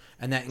don't. Yeah.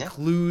 And that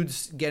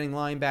includes getting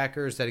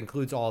linebackers. That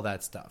includes all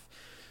that stuff.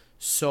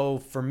 So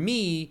for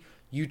me,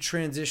 you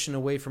transition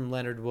away from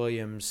Leonard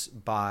Williams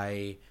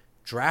by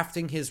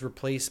drafting his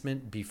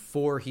replacement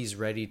before he's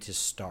ready to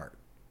start.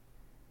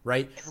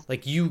 Right?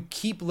 Like you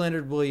keep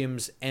Leonard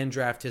Williams and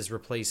draft his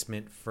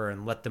replacement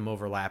and let them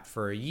overlap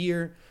for a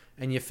year,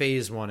 and you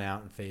phase one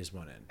out and phase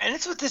one in. And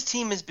it's what this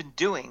team has been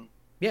doing.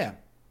 Yeah.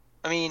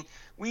 I mean,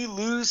 we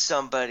lose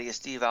somebody, a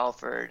Steve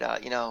Alford,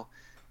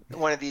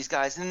 one of these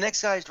guys, and the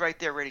next guy's right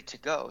there ready to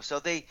go. So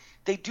they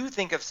do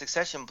think of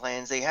succession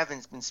plans. They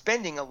haven't been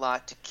spending a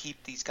lot to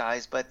keep these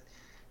guys, but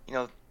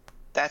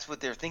that's what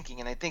they're thinking,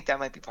 and I think that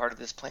might be part of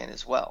this plan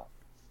as well.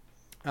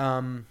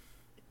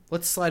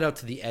 Let's slide out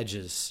to the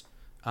edges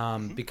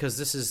because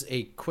this is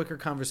a quicker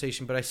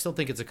conversation, but I still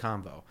think it's a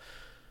combo.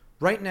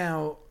 Right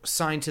now,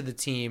 signed to the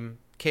team,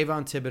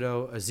 Kayvon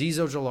Thibodeau, Azeez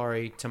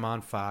Ojulari,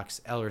 Tamon Fox,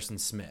 Ellerson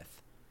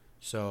Smith.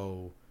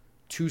 So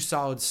 2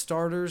 solid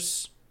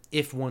starters,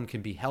 if one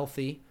can be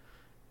healthy,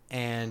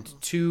 and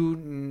 2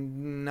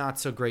 not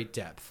so great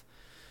depth.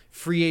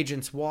 Free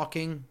agents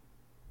walking,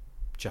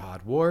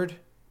 Jihad Ward,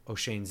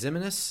 O'Shane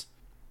Ximines.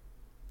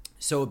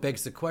 So it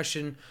begs the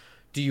question,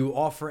 do you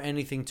offer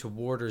anything to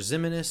Ward or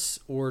Ximines,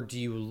 or do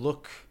you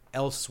look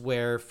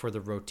elsewhere for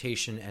the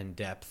rotation and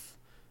depth?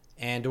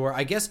 And or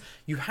I guess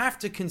you have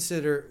to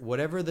consider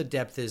whatever the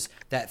depth is,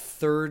 that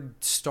third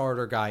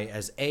starter guy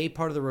as A,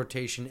 part of the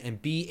rotation, and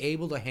B,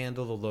 able to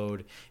handle the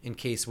load in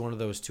case one of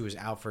those 2 is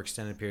out for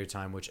extended period of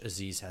time, which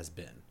Azeez has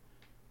been.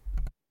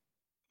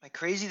 Am I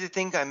crazy to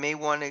think I may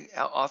want to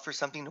offer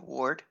something to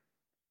Ward?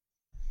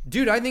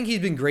 Dude, I think he's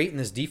been great in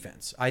this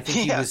defense. I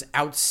think he was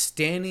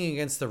outstanding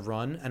against the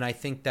run, and I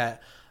think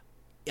that,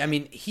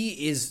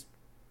 he is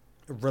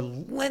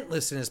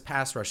relentless in his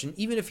pass rush, and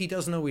even if he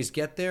doesn't always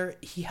get there,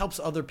 he helps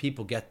other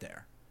people get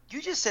there.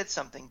 You just said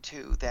something,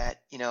 too,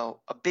 that,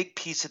 a big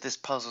piece of this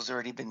puzzle has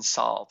already been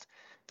solved.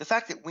 The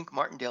fact that Wink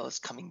Martindale is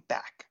coming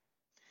back.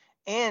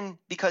 And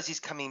because he's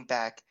coming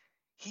back,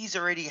 he's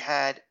already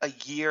had a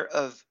year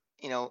of,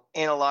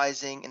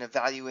 analyzing and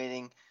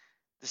evaluating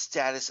the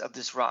status of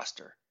this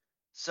roster.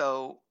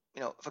 So,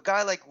 if a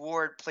guy like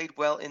Ward played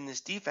well in this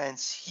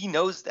defense, he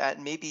knows that,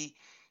 and maybe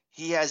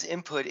he has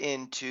input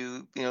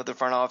into, the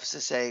front office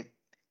to say,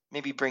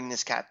 maybe bring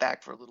this cat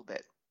back for a little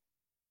bit.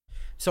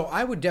 So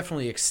I would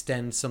definitely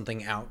extend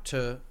something out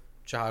to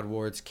Jihad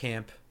Ward's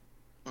camp.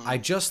 Mm-hmm. I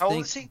just How think,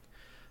 old is he?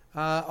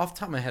 Off the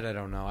top of my head, I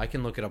don't know. I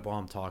can look it up while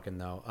I'm talking,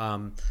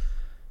 though.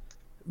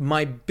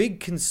 My big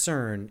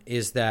concern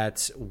is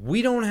that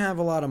we don't have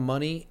a lot of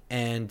money,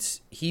 and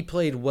he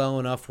played well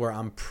enough where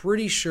I'm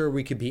pretty sure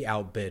we could be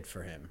outbid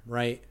for him,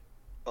 right?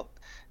 Well,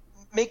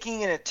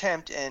 making an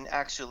attempt and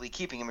actually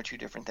keeping him are 2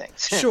 different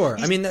things. Sure.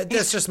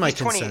 That's just my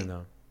concern,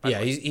 though.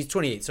 Yeah, he's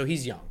 28, so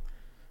he's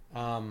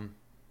young.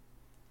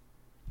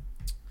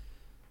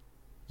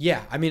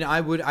 Yeah, I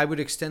would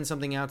extend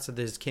something out to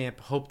his camp,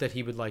 hope that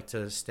he would like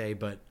to stay,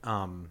 but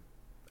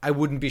I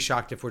wouldn't be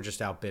shocked if we're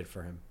just outbid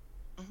for him.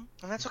 Mm-hmm.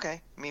 And that's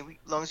okay. As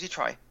long as you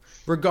try.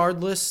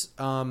 Regardless,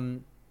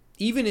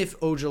 even if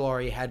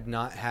Ojulari had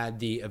not had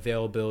the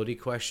availability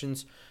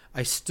questions,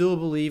 I still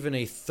believe in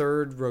a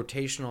third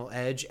rotational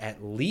edge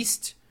at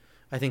least.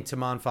 I think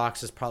Tamon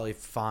Fox is probably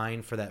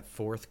fine for that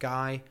 4th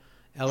guy.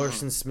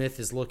 Ellerson Smith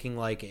is looking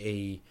like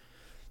a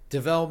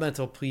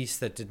developmental piece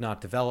that did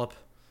not develop,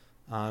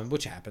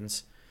 which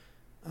happens.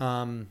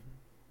 O'Shane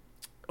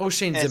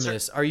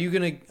Ximines, are you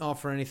going to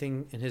offer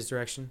anything in his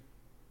direction?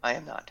 I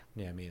am not.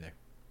 Yeah, me either.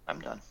 I'm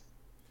done.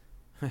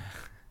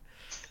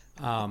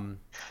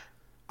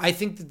 I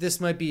think that this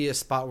might be a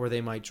spot where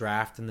they might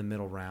draft in the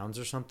middle rounds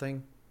or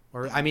something.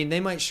 Or, I mean, they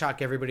might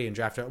shock everybody and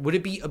draft. Would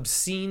it be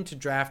obscene to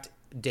draft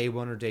day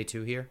 1 or day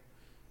 2 here?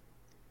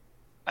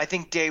 I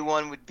think day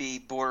 1 would be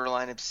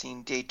borderline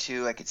obscene. Day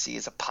 2, I could see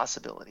as a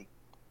possibility.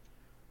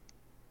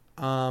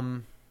 Day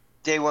 1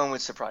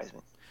 would surprise me.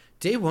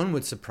 Day 1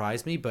 would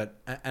surprise me, but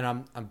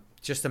I'm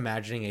just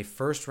imagining a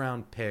first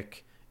round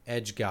pick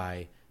edge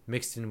guy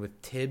mixed in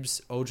with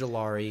Tibbs,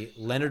 Ojulari,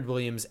 Leonard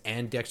Williams,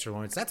 and Dexter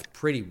Lawrence. That's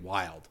pretty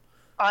wild.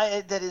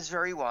 That is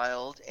very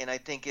wild, and I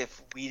think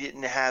if we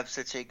didn't have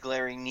such a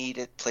glaring need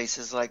at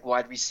places like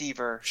wide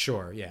receiver,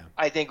 sure, yeah,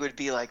 I think it would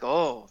be like,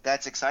 oh,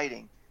 that's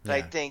exciting. But yeah.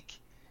 I think,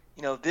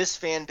 this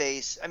fan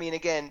base. I mean,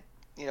 again,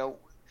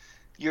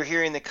 you're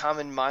hearing the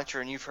common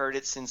mantra, and you've heard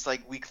it since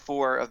like week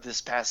 4 of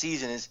this past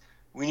season: is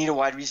we need a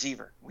wide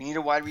receiver. We need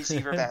a wide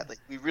receiver badly.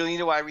 We really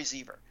need a wide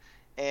receiver.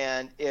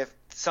 And if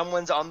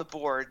someone's on the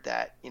board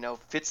that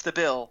fits the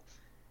bill,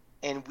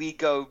 and we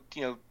go,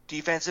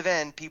 defensive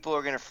end, people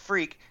are going to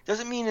freak.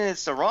 Doesn't mean that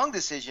it's the wrong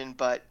decision,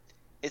 but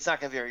it's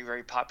not going to be a very,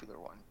 very popular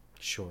one.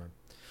 Sure.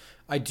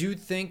 I do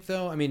think,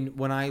 though, I mean,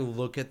 when I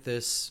look at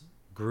this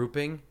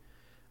grouping,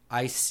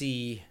 I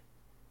see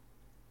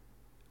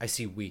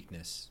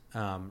weakness,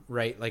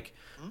 right? Like,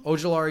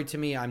 Ojulari, to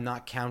me, I'm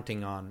not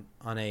counting on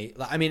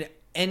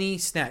any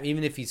snap,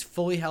 even if he's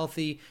fully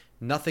healthy,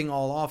 nothing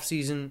all off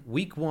season,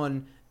 week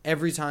 1,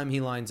 every time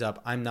he lines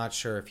up, I'm not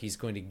sure if he's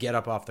going to get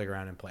up off the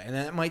ground and play. And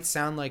that might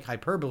sound like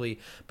hyperbole,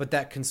 but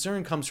that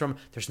concern comes from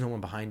there's no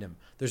one behind him.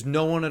 There's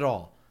no one at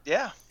all.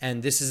 Yeah.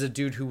 And this is a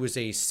dude who was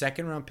a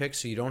second-round pick,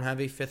 so you don't have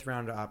a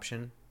fifth-round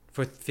option,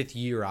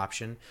 fifth-year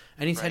option,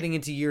 and he's heading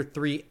into year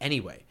 3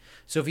 anyway.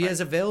 So if he has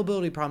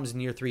availability problems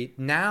in year 3,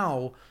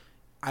 now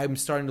I'm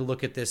starting to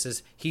look at this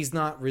as he's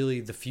not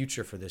really the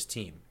future for this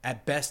team.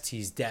 At best,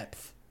 he's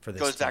depth. For this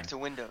goes team. Back to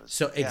Windows.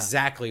 So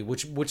exactly,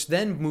 which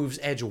then moves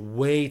edge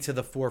way to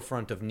the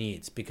forefront of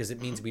needs because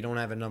it means we don't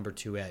have a number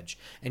 2 edge.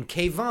 And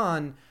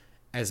Kayvon,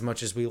 as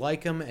much as we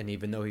like him, and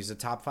even though he's a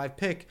top 5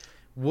 pick,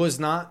 was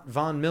not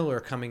Von Miller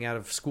coming out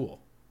of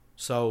school.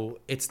 So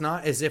it's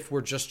not as if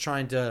we're just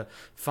trying to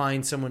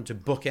find someone to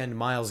bookend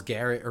Myles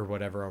Garrett or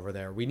whatever over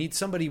there. We need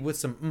somebody with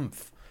some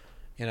oomph,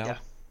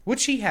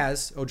 which he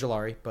has,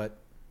 Ojulari, but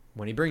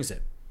when he brings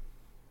it.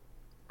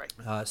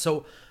 Right.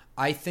 So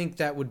I think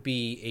that would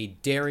be a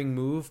daring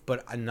move,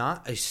 but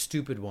not a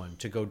stupid one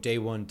to go day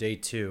 1, day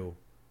 2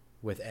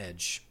 with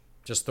edge.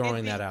 Just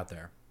throwing that out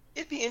there.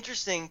 It'd be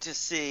interesting to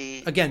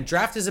see. Again,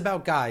 draft is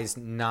about guys,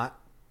 not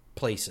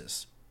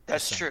places.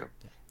 That's true.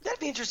 Yeah. That'd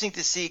be interesting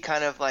to see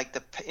kind of like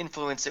the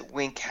influence that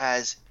Wink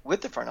has with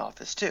the front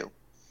office too.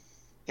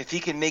 If he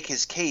can make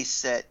his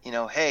case that,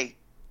 hey,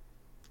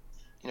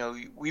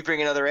 we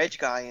bring another edge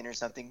guy in or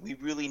something. We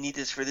really need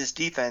this for this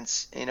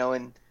defense, and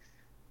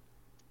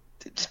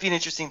it'd just be an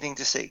interesting thing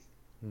to see.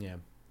 Yeah.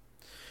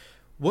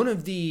 One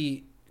of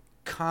the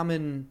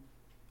common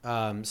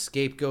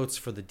scapegoats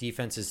for the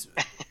defense's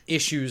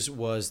issues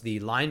was the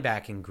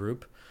linebacking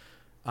group.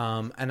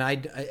 And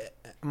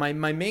my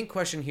main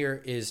question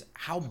here is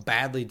how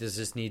badly does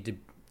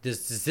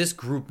this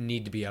group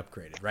need to be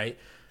upgraded, right?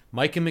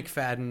 Micah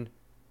McFadden,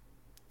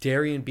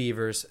 Darian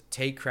Beavers,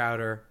 Tate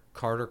Crowder,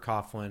 Carter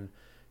Coughlin,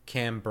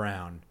 Cam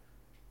Brown.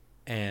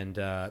 And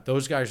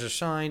those guys are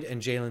signed,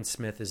 and Jalen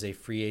Smith is a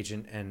free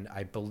agent, and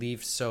I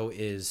believe so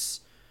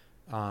is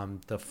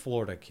the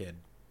Florida kid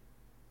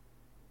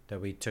that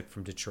we took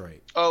from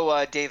Detroit.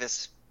 Oh,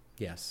 Davis.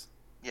 Yes.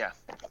 Yeah.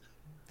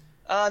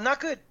 Not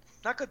good.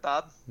 Not good,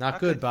 Bob. Not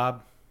good,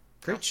 Bob.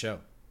 Great show.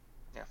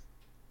 Yeah.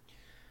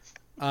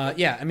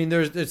 Yeah, I mean,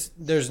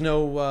 there's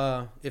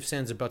no ifs,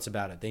 ands, or buts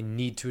about it. They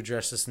need to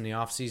address this in the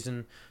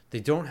offseason. They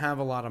don't have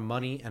a lot of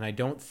money, and I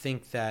don't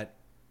think that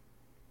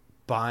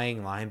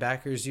buying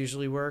linebackers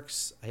usually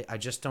works. I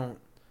just don't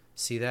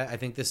see that. I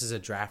think this is a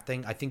draft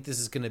thing. I think this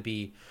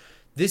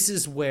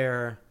is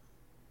where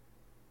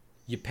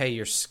you pay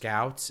your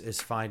scouts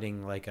is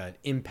finding like an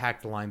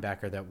impact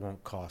linebacker that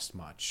won't cost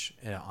much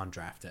on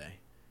draft day.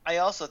 I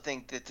also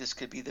think that this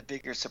could be the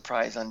bigger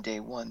surprise on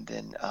day 1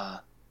 than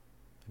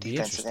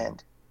defensive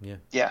end. Yeah.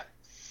 Yeah.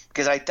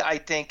 Because I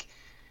think,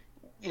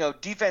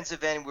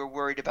 defensive end, we're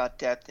worried about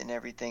depth and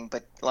everything,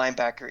 but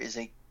linebacker is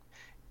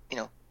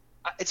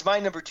it's my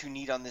number 2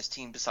 need on this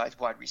team besides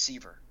wide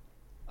receiver.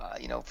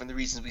 From the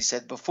reasons we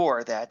said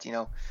before that,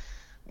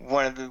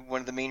 one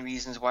of the main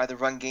reasons why the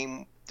run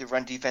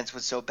defense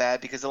was so bad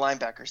because the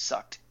linebackers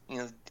sucked.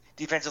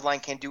 Defensive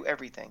line can't do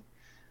everything.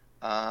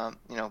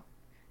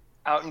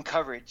 Out in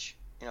coverage,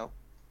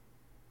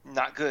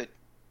 not good.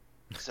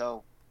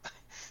 So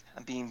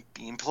I'm being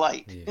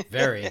polite. Yeah,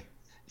 very.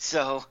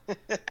 So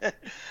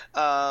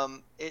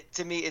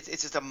to me, it's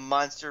just a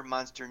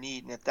monster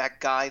need. And if that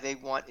guy they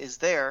want is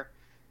there,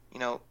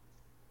 and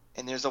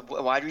there's a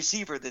wide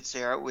receiver that's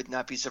there, I would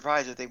not be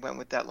surprised if they went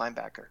with that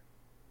linebacker.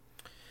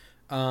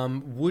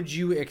 Would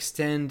you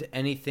extend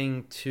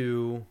anything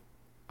to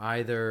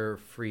either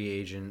free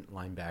agent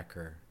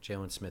linebacker,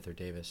 Jalen Smith or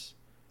Davis?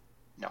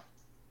 No.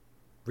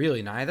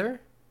 Really,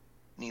 neither?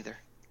 Neither.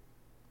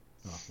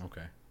 Oh,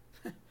 okay.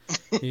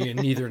 You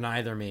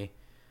neither me.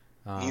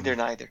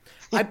 Neither.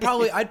 I'd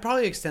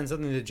probably extend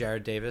something to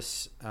Jared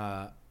Davis,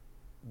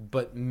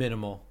 but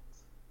minimal.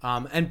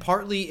 And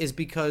partly is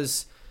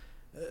because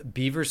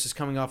Beavers is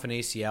coming off an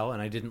ACL,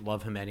 and I didn't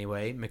love him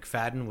anyway.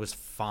 McFadden was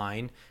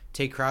fine.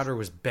 Tay Crowder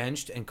was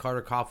benched, and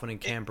Carter Coughlin and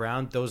Cam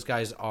Brown, those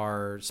guys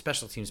are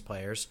special teams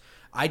players.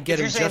 I'd get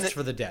him just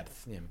for the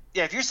depth.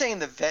 Yeah, if you're saying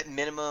the vet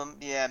minimum,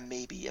 yeah,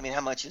 maybe. I mean,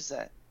 how much is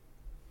that?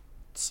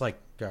 It's like,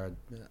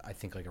 I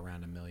think like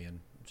around $1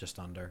 million, just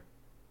under.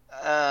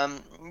 I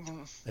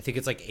think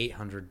it's like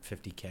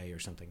 $850K or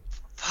something.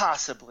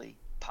 Possibly.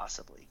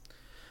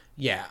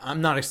 Yeah,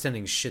 I'm not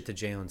extending shit to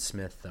Jalen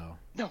Smith, though.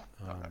 No.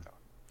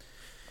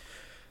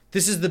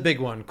 This is the big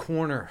one.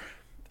 Corner.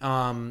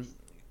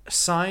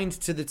 Signed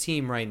to the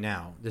team right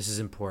now. This is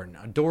important.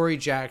 Adoree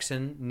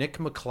Jackson, Nick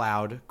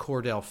McLeod,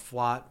 Cordell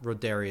Flott,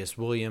 Rodarius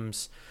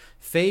Williams,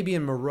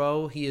 Fabian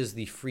Moreau. He is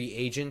the free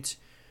agent.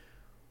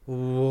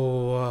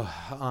 The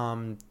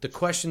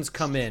questions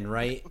come in,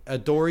 right?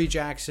 Adoree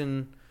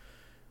Jackson,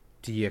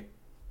 do you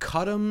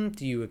cut him?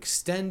 Do you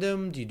extend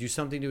him? Do you do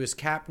something to his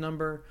cap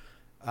number?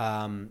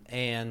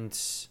 And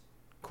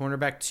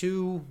cornerback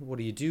 2, what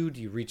do you do?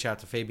 Do you reach out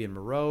to Fabian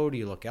Moreau? Do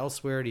you look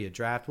elsewhere? Do you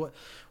draft?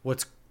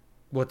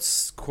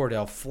 What's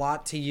Cordell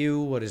Flott to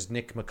you? What is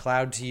Nick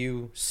McLeod to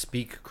you?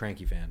 Speak,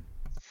 Cranky fan.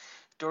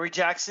 Adoree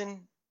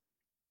Jackson,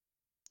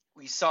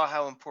 we saw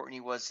how important he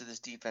was to this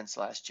defense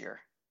last year.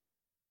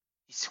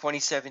 He's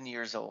 27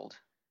 years old.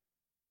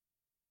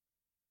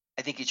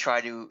 I think you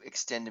try to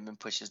extend him and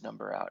push his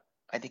number out.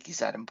 I think he's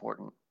that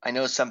important. I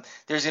know there's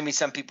going to be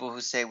some people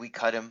who say we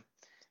cut him.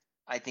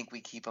 I think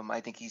we keep him. I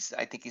think he's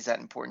that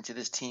important to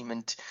this team,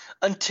 and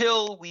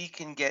until we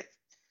can get,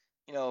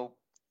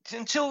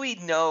 until we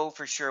know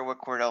for sure what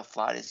Cordell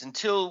Flott is,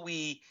 until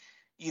we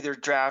either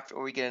draft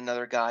or we get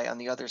another guy on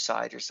the other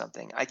side or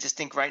something. I just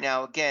think right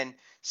now, again,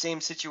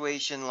 same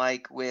situation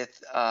like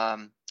with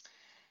on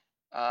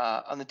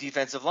the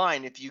defensive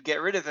line. If you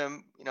get rid of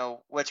him,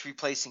 what's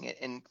replacing it,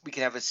 and we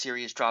can have a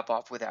serious drop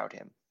off without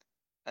him,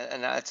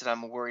 and that's what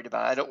I'm worried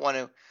about. I don't want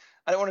to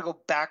go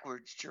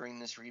backwards during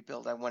this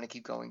rebuild. I want to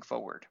keep going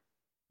forward.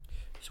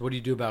 So what do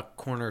you do about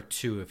corner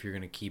 2 if you're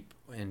going to keep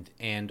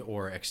and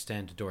or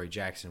extend Adoree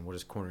Jackson? What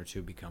does corner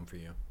 2 become for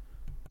you?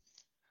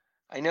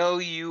 I know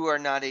you are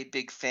not a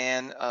big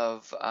fan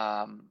of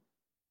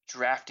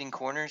drafting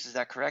corners. Is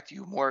that correct?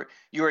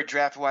 You're a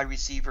draft wide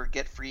receiver,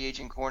 get free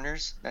agent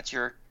corners. That's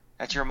your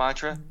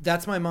mantra?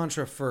 That's my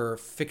mantra for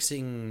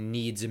fixing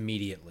needs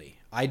immediately.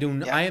 I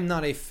am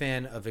not a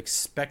fan of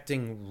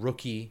expecting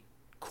rookie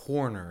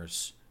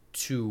corners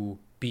to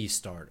be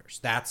starters.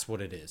 That's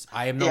what it is.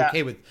 I am not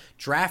okay with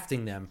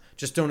drafting them.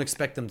 Just don't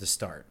expect them to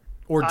start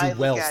or do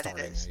well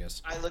starting, I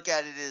guess. I look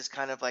at it as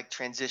kind of like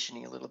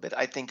transitioning a little bit.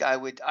 I think I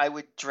would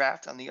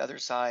draft on the other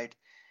side,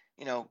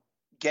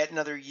 get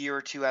another year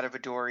or two out of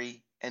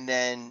Adoree, and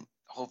then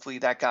hopefully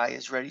that guy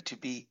is ready to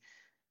be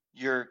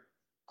your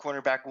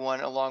cornerback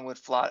 1 along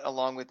with Flott,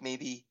 along with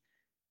maybe,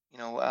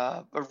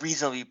 a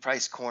reasonably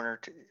priced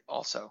corner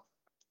also.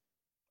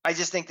 I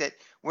just think that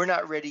we're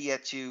not ready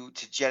yet to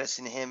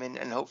jettison him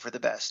and hope for the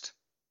best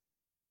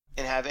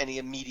and have any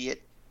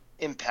immediate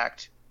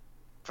impact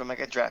from like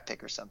a draft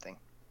pick or something.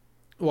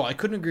 Well, I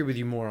couldn't agree with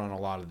you more on a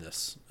lot of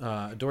this.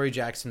 Adoree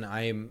Jackson,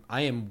 I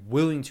am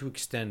willing to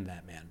extend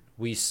that man.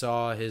 We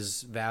saw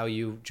his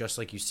value, just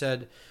like you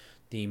said,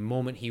 the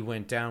moment he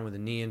went down with a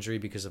knee injury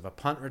because of a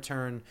punt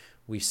return.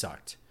 We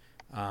sucked.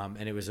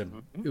 And it was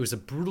a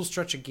brutal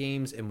stretch of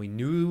games, and we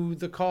knew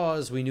the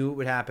cause. We knew it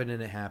would happen,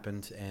 and it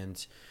happened.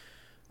 And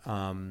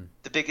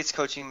the biggest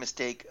coaching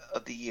mistake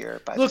of the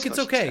year. Look, it's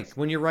okay. Staff.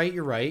 When you're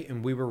right,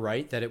 and we were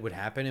right that it would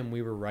happen, and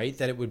we were right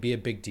that it would be a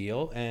big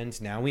deal, and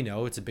now we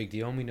know it's a big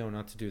deal, and we know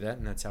not to do that,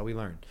 and that's how we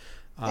learn.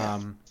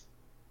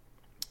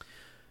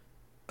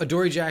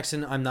 Adoree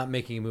Jackson, I'm not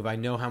making a move. I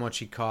know how much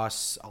he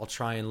costs. I'll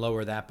try and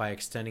lower that by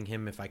extending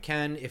him if I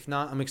can. If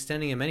not, I'm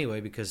extending him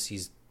anyway because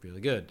he's really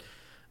good.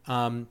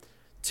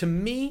 To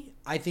me,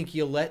 I think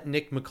you let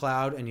Nick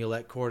McLeod and you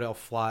let Cordell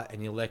Flott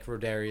and you let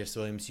Rodarius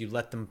Williams, you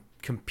let them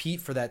compete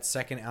for that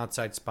second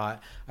outside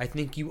spot. I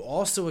think you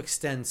also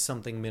extend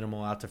something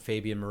minimal out to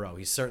Fabian Moreau.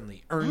 He's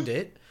certainly earned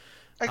it.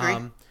 I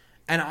agree.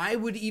 And I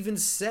would even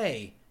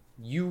say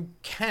you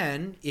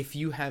can, if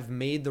you have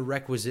made the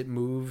requisite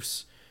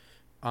moves,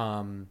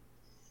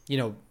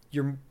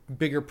 your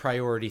bigger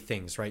priority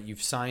things, right?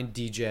 You've signed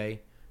DJ.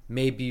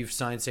 Maybe you've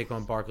signed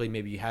Saquon Barkley.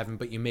 Maybe you haven't,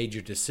 but you made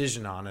your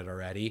decision on it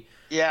already.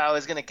 Yeah, I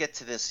was going to get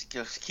to this.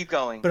 Just keep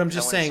going. But I'm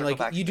just saying,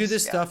 like, you do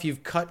this stuff.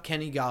 You've cut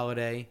Kenny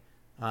Golladay.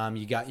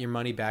 You got your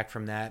money back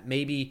from that.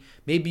 Maybe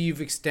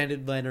you've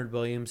extended Leonard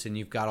Williams and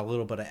you've got a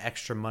little bit of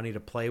extra money to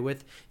play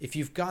with. If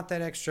you've got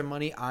that extra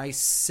money, I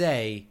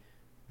say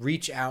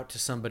reach out to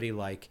somebody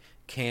like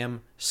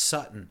Cam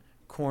Sutton,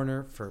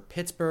 corner for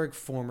Pittsburgh,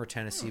 former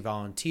Tennessee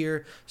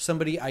Volunteer,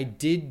 somebody I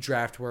did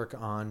draft work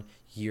on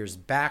years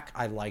back.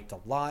 I liked a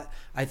lot.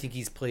 I think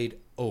he's played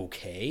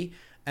okay.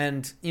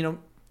 And,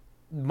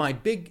 my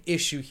big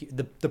issue here,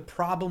 the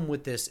problem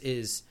with this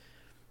is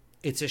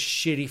it's a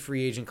shitty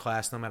free agent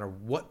class no matter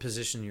what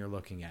position you're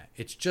looking at.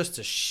 It's just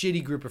a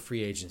shitty group of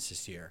free agents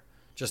this year.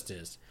 Just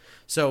is.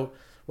 So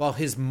while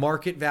his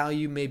market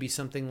value may be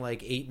something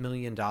like $8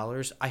 million,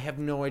 I have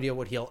no idea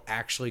what he'll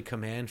actually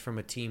command from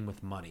a team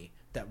with money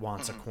that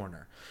wants a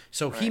corner.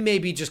 So he Right. may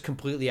be just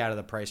completely out of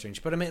the price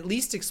range, but I'm at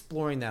least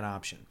exploring that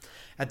option.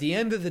 At the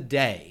end of the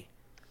day,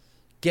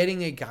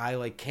 getting a guy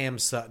like Cam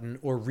Sutton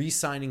or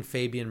re-signing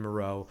Fabian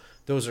Moreau,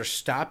 those are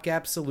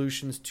stopgap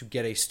solutions to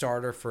get a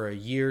starter for a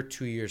year,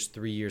 2 years,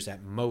 3 years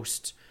at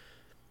most.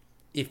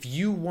 If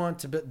you want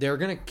to, they're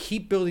going to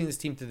keep building this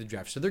team through the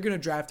draft, so they're going to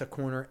draft a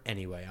corner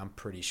anyway. I'm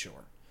pretty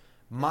sure.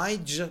 My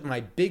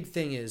big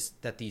thing is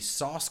that the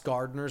Sauce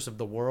Gardners of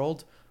the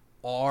world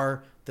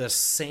are the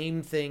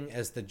same thing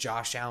as the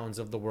Josh Allens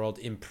of the world,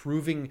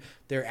 improving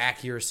their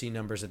accuracy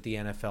numbers at the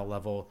NFL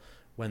level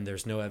when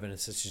there's no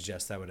evidence to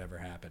suggest that would ever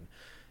happen.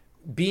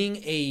 Being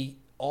a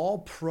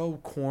all-pro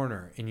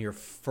corner in your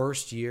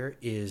first year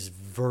is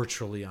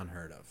virtually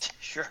unheard of.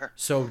 Sure.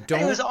 So And it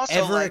don't was also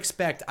ever like,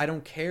 expect, I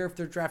don't care if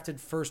they're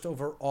drafted first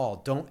overall,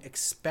 don't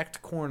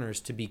expect corners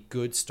to be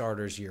good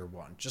starters year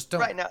one. Just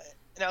don't. right now,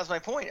 that was my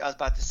point. I was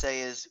about to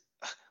say is,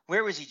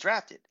 where was he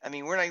drafted? I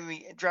mean, we're not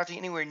even drafting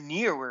anywhere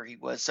near where he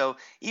was. So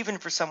even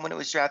for someone that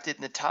was drafted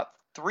in the top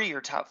 3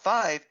 or top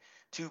 5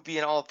 to be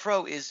an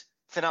All-Pro is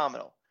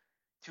phenomenal.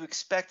 To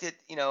expect it,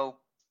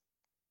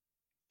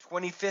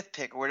 25th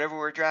pick or whatever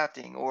we're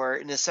drafting, or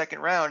in the second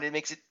round, it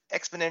makes it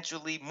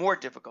exponentially more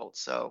difficult.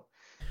 So,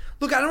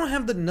 Look, I don't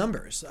have the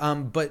numbers,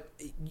 but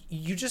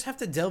you just have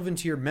to delve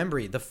into your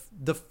memory. The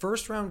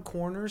first round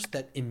corners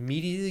that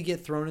immediately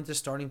get thrown into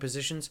starting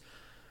positions,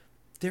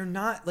 they're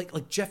not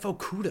like Jeff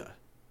Okuda.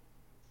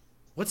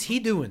 What's he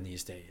doing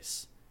these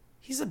days?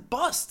 He's a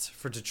bust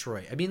for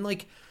Detroit. I mean,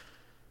 like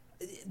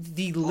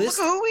the look list.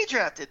 at who we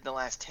drafted in the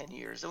last 10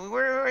 years. I mean,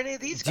 where are any of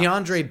these guys?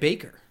 DeAndre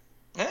Baker.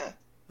 Yeah.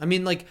 I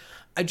mean, like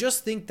I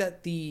just think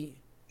that the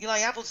Eli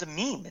Apple's a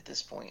meme at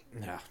this point.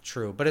 yeah,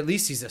 true, but at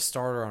least he's a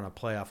starter on a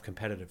playoff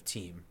competitive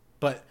team.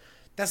 But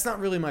that's not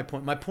really my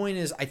point. My point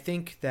is, I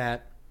think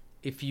that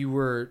if you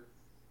were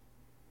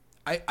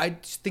I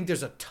just think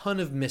there's a ton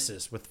of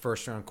misses with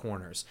first round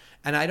corners.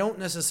 And I don't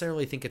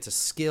necessarily think it's a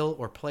skill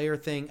or player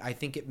thing. I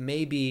think it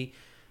may be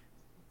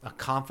a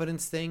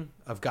confidence thing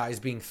of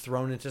guys being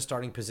thrown into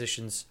starting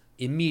positions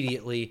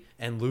immediately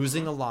and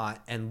losing a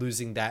lot and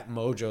losing that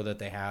mojo that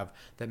they have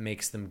that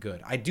makes them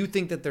good. I do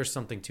think that there's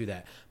something to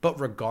that. But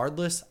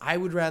regardless, I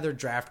would rather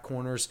draft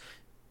corners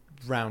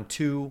round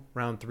 2,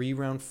 round 3,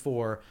 round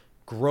 4,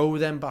 grow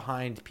them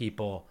behind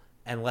people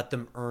and let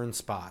them earn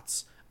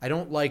spots. I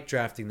don't like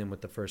drafting them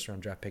with the first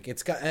round draft pick.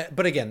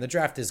 But again, the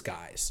draft is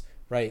guys,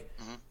 right?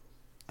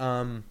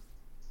 I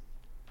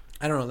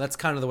don't know. That's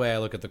kind of the way I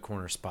look at the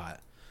corner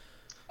spot.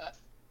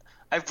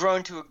 I've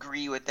grown to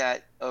agree with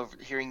that over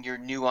hearing your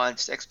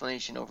nuanced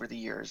explanation over the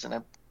years,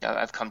 and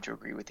I've come to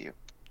agree with you.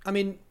 I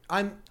mean,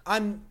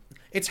 I'm.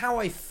 It's how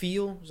I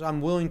feel. So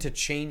I'm willing to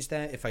change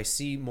that if I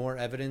see more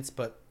evidence.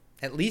 But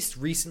at least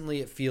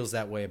recently, it feels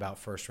that way about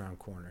first round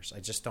corners.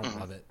 I just don't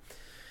love it.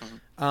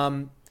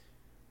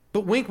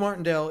 But Wink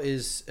Martindale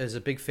is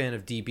a big fan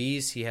of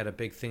DBs. He had a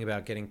big thing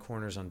about getting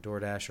corners on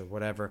DoorDash or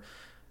whatever.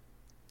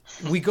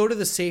 We go to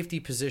the safety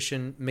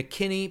position.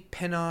 McKinney,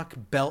 Pinnock,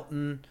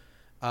 Belton.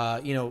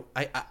 I'm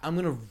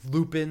going to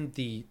loop in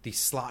the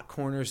slot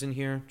corners in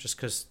here just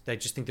because I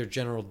just think they're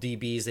general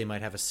DBs. They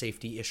might have a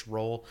safety-ish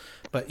role.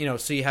 But,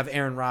 so you have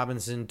Aaron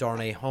Robinson,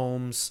 Darnay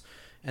Holmes,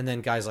 and then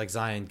guys like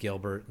Zion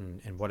Gilbert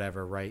and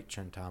whatever, right?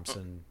 Trent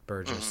Thompson,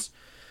 Burgess.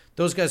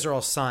 Those guys are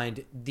all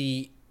signed.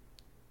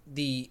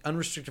 The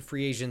unrestricted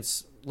free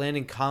agents,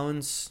 Landon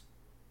Collins,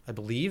 I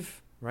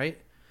believe, right?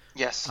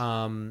 Yes.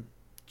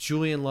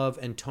 Julian Love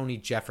and Tony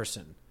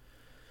Jefferson.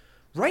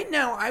 Right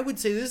now, I would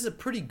say this is a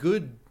pretty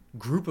good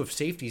group of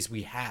safeties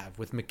we have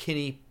with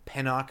McKinney,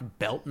 Pinnock,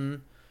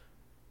 Belton.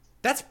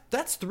 That's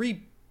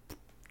 3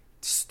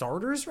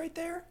 starters right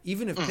there.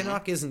 Even if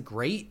Pinnock isn't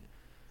great,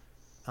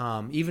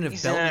 even if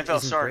He's Belton an NFL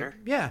isn't starter.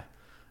 great, yeah.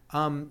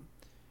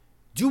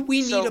 Do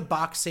we need a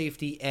box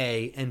safety?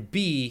 A, and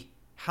B,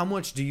 how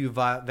much do you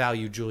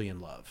value Julian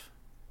Love?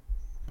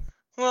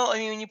 Well, I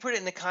mean, when you put it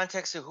in the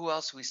context of who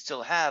else we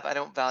still have, I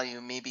don't value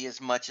him maybe as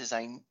much as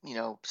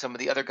some of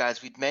the other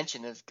guys we'd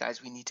mentioned as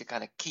guys we need to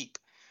kind of keep.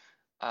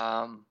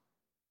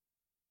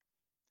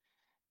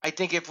 I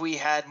think if we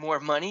had more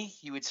money,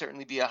 he would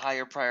certainly be a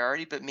higher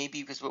priority, but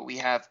maybe because what we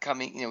have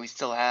coming, we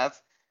still have,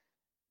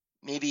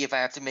 maybe if I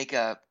have to make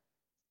a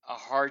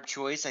hard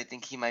choice, I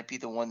think he might be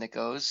the one that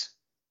goes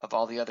of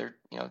all the other,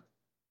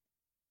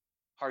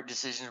 hard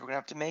decisions we're going to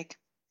have to make.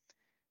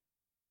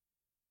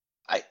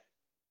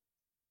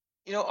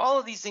 All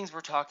of these things we're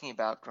talking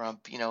about,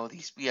 Grump,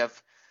 we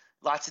have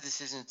lots of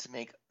decisions to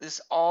make. This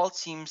all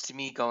seems to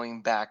me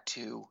going back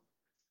to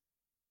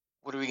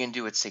what are we going to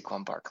do with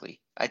Saquon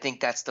Barkley? I think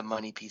that's the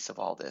money piece of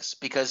all this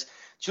because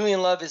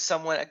Julian Love is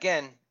someone,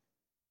 again,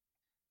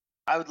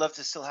 I would love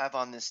to still have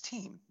on this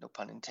team, no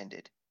pun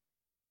intended.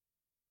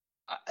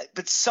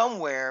 But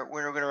somewhere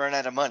we're going to run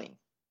out of money.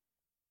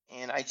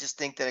 And I just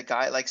think that a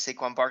guy like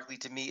Saquon Barkley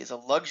to me is a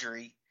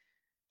luxury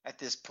at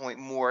this point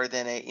more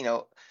than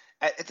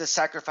at the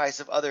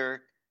sacrifice of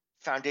other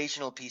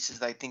foundational pieces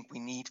that I think we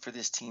need for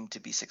this team to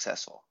be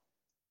successful.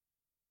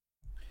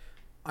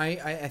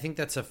 I think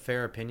that's a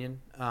fair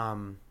opinion.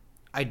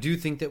 I do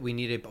think that we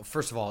need a.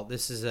 First of all,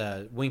 this is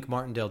a Wink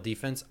Martindale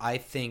defense. I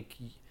think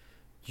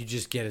you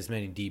just get as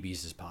many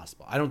DBs as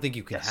possible. I don't think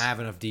you can have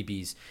enough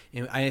DBs.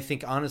 And I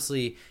think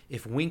honestly,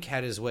 if Wink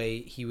had his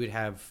way, he would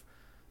have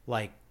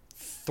like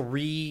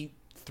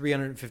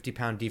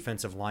 350-pound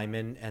defensive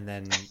linemen and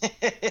then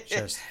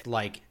just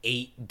like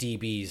 8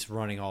 DBs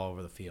running all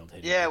over the field.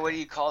 Yeah, what do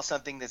you call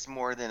something that's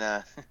more than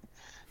a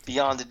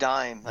beyond a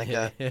dime, like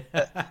a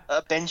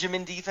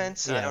Benjamin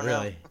defense? Yeah, I don't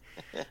really.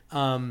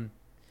 know.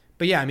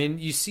 But yeah, I mean,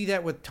 you see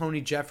that with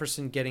Tony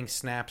Jefferson getting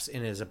snaps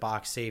in as a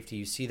box safety.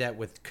 You see that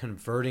with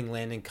converting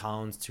Landon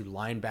Collins to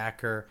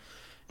linebacker.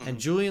 And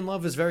Julian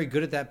Love is very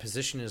good at that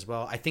position as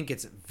well. I think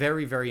it's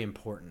very, very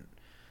important.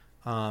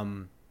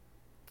 I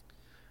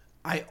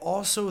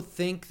also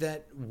think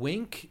that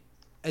Wink,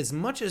 as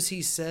much as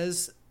he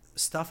says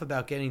stuff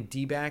about getting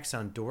D-backs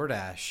on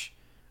DoorDash,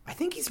 I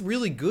think he's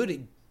really good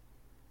at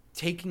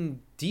taking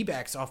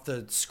D-backs off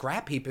the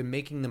scrap heap and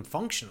making them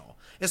functional,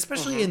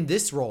 especially in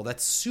this role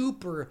that's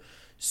super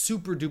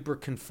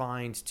duper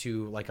confined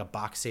to like a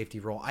box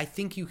safety role. I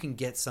think you can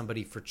get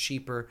somebody for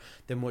cheaper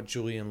than what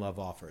Julian Love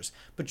offers.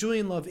 But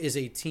Julian Love is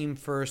a team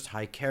first,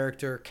 high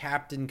character,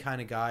 captain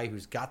kind of guy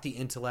who's got the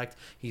intellect.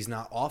 He's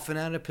not often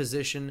out of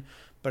position,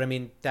 but I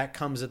mean, that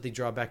comes at the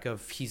drawback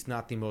of he's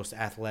not the most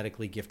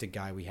athletically gifted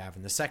guy we have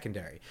in the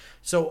secondary.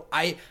 So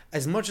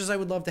as much as I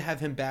would love to have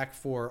him back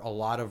for a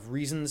lot of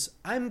reasons,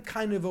 I'm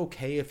kind of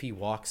okay if he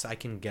walks. I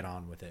can get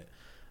on with it.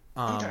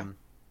 Okay.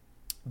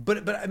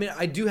 But I mean,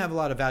 I do have a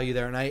lot of value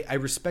there, and I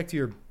respect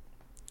your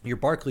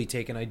Barkley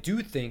take, and I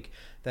do think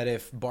that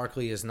if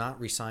Barkley is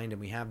not re-signed and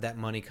we have that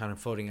money kind of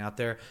floating out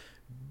there,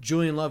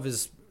 Julian Love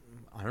is,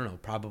 I don't know,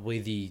 probably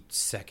the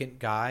second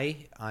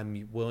guy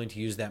I'm willing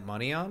to use that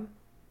money on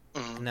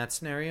in that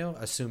scenario,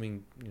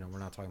 assuming, we're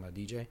not talking about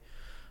DJ.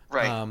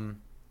 Right.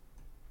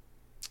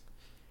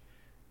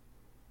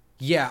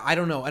 Yeah, I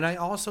don't know. And I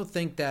also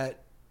think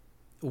that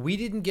we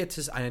didn't get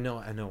to. I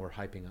know we're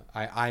hyping up.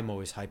 I'm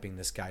always hyping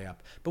this guy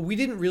up, but we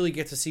didn't really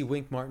get to see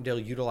Wink Martindale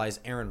utilize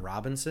Aaron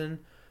Robinson,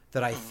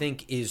 that I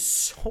think is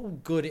so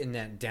good in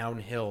that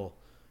downhill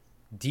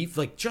deep.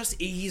 Like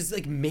he's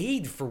like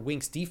made for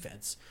Wink's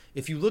defense.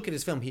 If you look at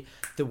his film,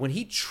 when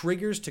he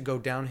triggers to go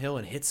downhill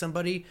and hit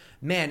somebody,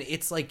 man,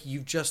 it's like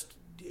you've just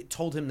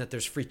told him that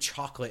there's free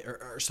chocolate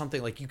or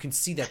something. Like you can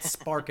see that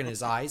spark in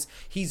his eyes.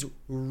 He's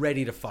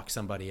ready to fuck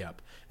somebody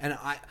up, and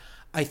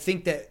I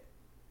think that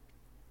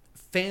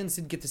fans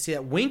didn't get to see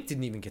that. Wink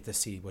didn't even get to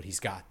see what he's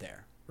got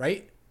there,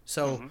 right?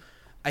 So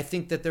I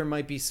think that there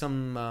might be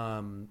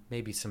some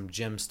maybe some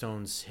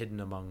gemstones hidden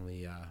among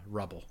the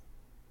rubble.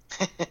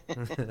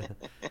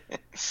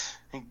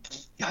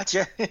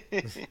 Gotcha.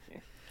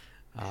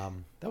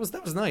 That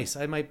was nice.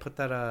 I might put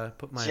that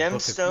put my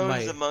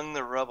gemstones among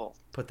the rubble.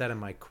 Put that in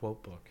my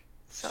quote book.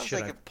 Sounds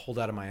Shit, like I pulled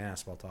out of my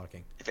ass while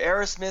talking. If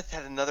Aerosmith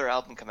had another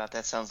album come out,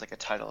 that sounds like a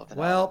title of an album.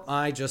 Well,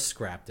 I just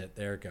scrapped it.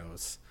 There it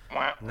goes.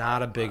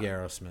 Not a big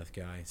Aerosmith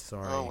guy.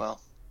 Sorry. Oh,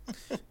 well.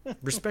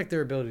 Respect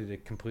their ability to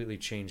completely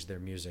change their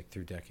music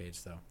through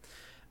decades,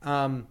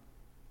 though.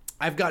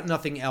 I've got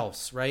nothing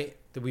else, right?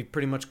 That we've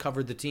pretty much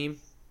covered the team?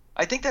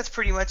 I think that's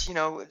pretty much,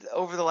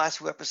 over the last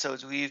few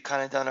episodes, we've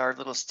kind of done our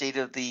little state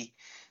of the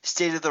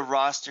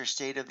roster,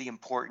 state of the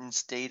importance,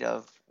 state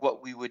of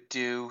what we would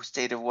do,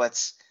 state of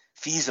what's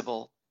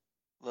feasible.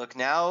 Look,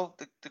 now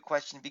the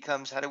question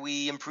becomes, how do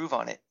we improve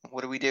on it?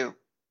 What do we do?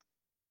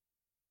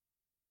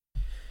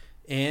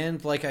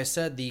 And like I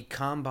said, the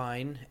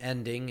combine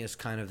ending is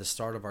kind of the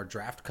start of our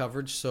draft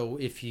coverage. So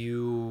if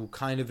you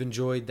kind of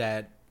enjoyed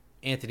that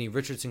Anthony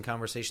Richardson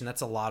conversation,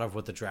 that's a lot of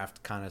what the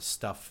draft kind of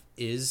stuff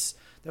is.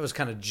 That was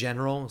kind of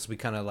general. So we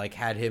kind of like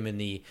had him in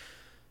the,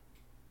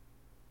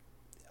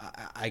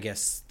 I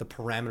guess, the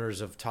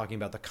parameters of talking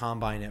about the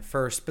combine at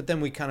first. But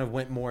then we kind of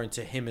went more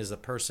into him as a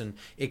person.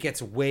 It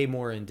gets way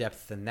more in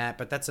depth than that.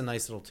 But that's a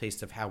nice little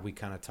taste of how we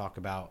kind of talk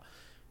about,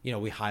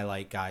 we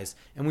highlight guys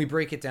and we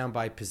break it down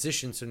by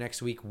position. So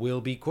next week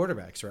will be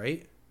quarterbacks,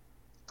 right?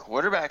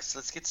 Quarterbacks.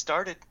 Let's get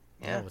started.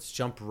 Yeah. Let's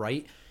jump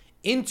right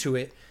into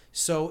it.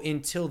 So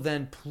until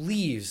then,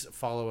 please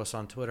follow us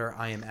on Twitter.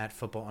 I am at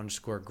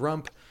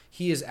 @football_grump.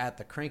 He is at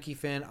the Cranky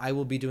Fan. I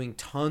will be doing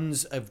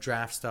tons of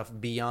draft stuff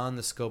beyond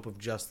the scope of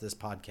just this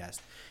podcast.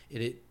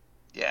 It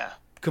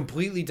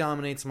completely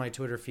dominates my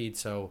Twitter feed.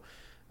 So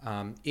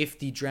if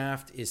the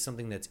draft is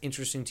something that's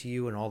interesting to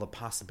you and all the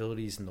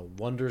possibilities and the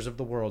wonders of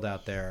the world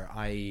out there,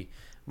 I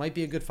might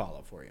be a good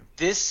follow for you.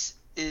 This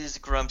is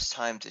Grump's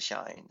time to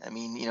shine. I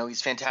mean,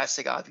 he's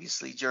fantastic,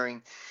 obviously,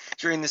 during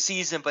the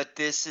season, but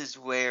this is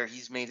where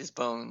he's made his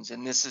bones,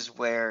 and this is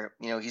where,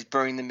 he's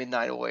burning the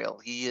midnight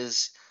oil. He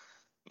is,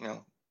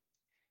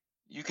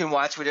 you can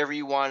watch whatever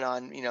you want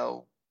on,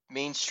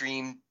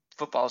 mainstream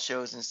football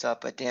shows and stuff,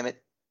 but damn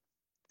it,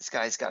 this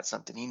guy's got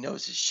something. He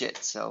knows his shit.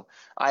 So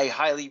I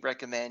highly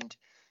recommend,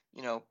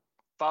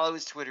 follow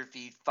his Twitter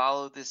feed,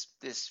 follow this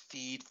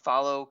feed,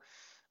 follow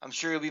I'm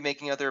sure he'll be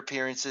making other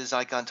appearances,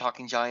 like on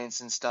Talking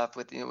Giants and stuff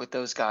with with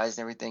those guys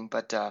and everything.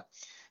 But an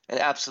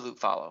absolute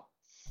follow.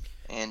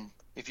 And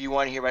if you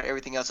want to hear about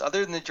everything else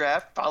other than the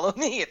draft, follow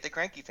me at The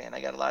Cranky Fan.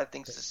 I got a lot of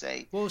things to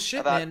say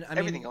about man.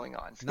 everything going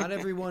on. Not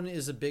everyone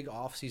is a big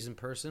off-season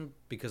person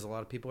because a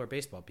lot of people are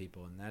baseball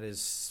people, and that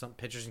is some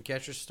pitchers and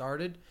catchers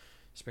started.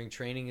 Spring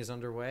training is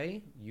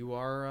underway. You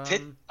are.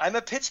 I'm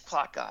a pitch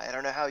clock guy. I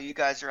don't know how you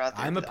guys are out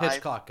there. I'm a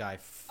pitch clock guy.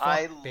 Fuck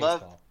I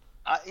baseball.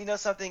 You know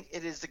something?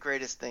 It is the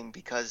greatest thing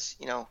because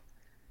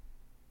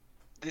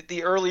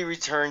the early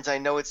returns. I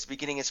know it's the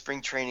beginning of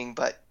spring training,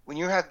 but when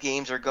you have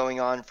games are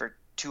going on for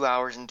 2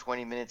 hours and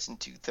 20 minutes and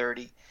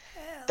 2:30,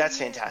 that's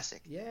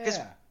fantastic. Yeah. Because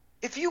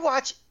if you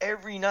watch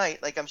every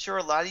night, like I'm sure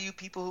a lot of you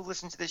people who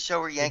listen to this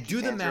show are Yankee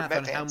fans. Do the math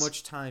on fans. how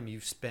much time you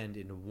spend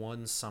in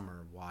one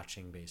summer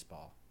watching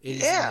baseball. It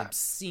is an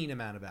obscene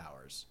amount of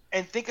hours.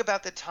 And think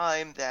about the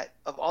time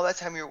of all that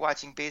time you're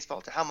watching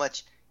baseball to how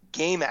much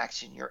game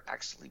action you're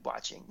actually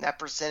watching. That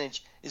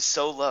percentage is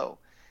so low.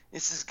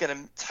 This is going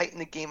to tighten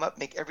the game up,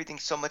 make everything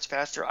so much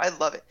faster. I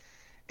love it.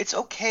 It's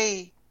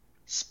okay.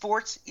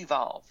 Sports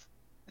evolve.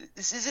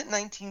 This isn't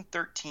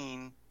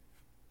 1913.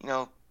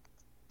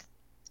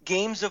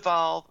 Games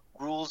evolve,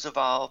 rules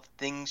evolve,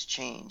 things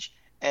change.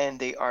 And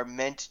they are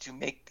meant to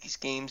make these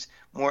games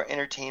more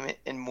entertainment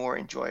and more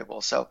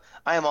enjoyable. So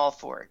I am all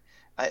for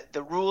it.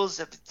 The rules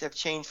have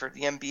changed for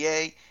the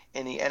NBA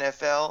and the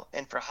NFL,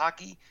 and for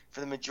hockey, for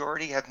the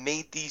majority, have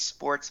made these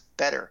sports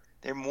better.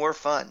 They're more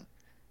fun.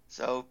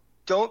 So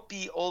don't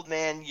be old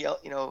man,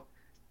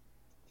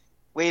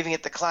 waving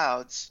at the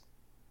clouds.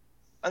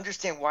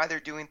 Understand why they're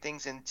doing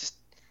things and just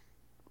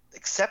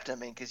accept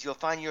them, because you'll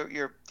find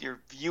your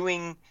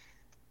viewing.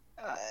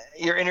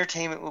 Your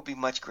entertainment will be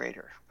much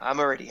greater. I'm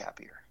already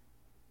happier.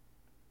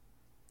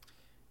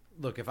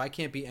 Look, if I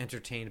can't be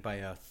entertained by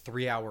a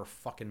 3-hour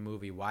fucking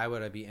movie, why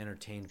would I be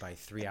entertained by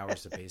 3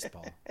 hours of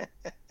baseball?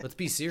 Let's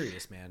be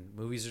serious, man.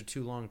 Movies are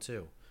too long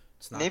too.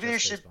 It's not maybe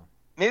just there baseball.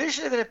 Maybe there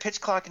should have been a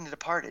pitch clock in The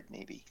Departed.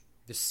 Maybe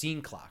the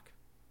scene clock.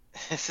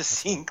 It's a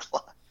scene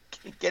clock.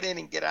 Get in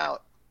and get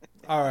out.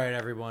 All right,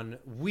 everyone.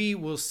 We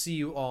will see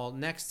you all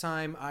next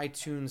time.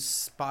 iTunes,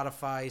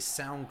 Spotify,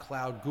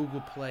 SoundCloud,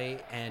 Google Play,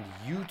 and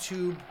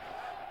YouTube.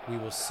 We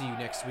will see you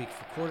next week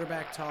for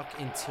Quarterback Talk.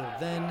 Until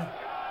then,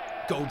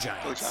 go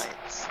Giants. Go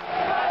Giants.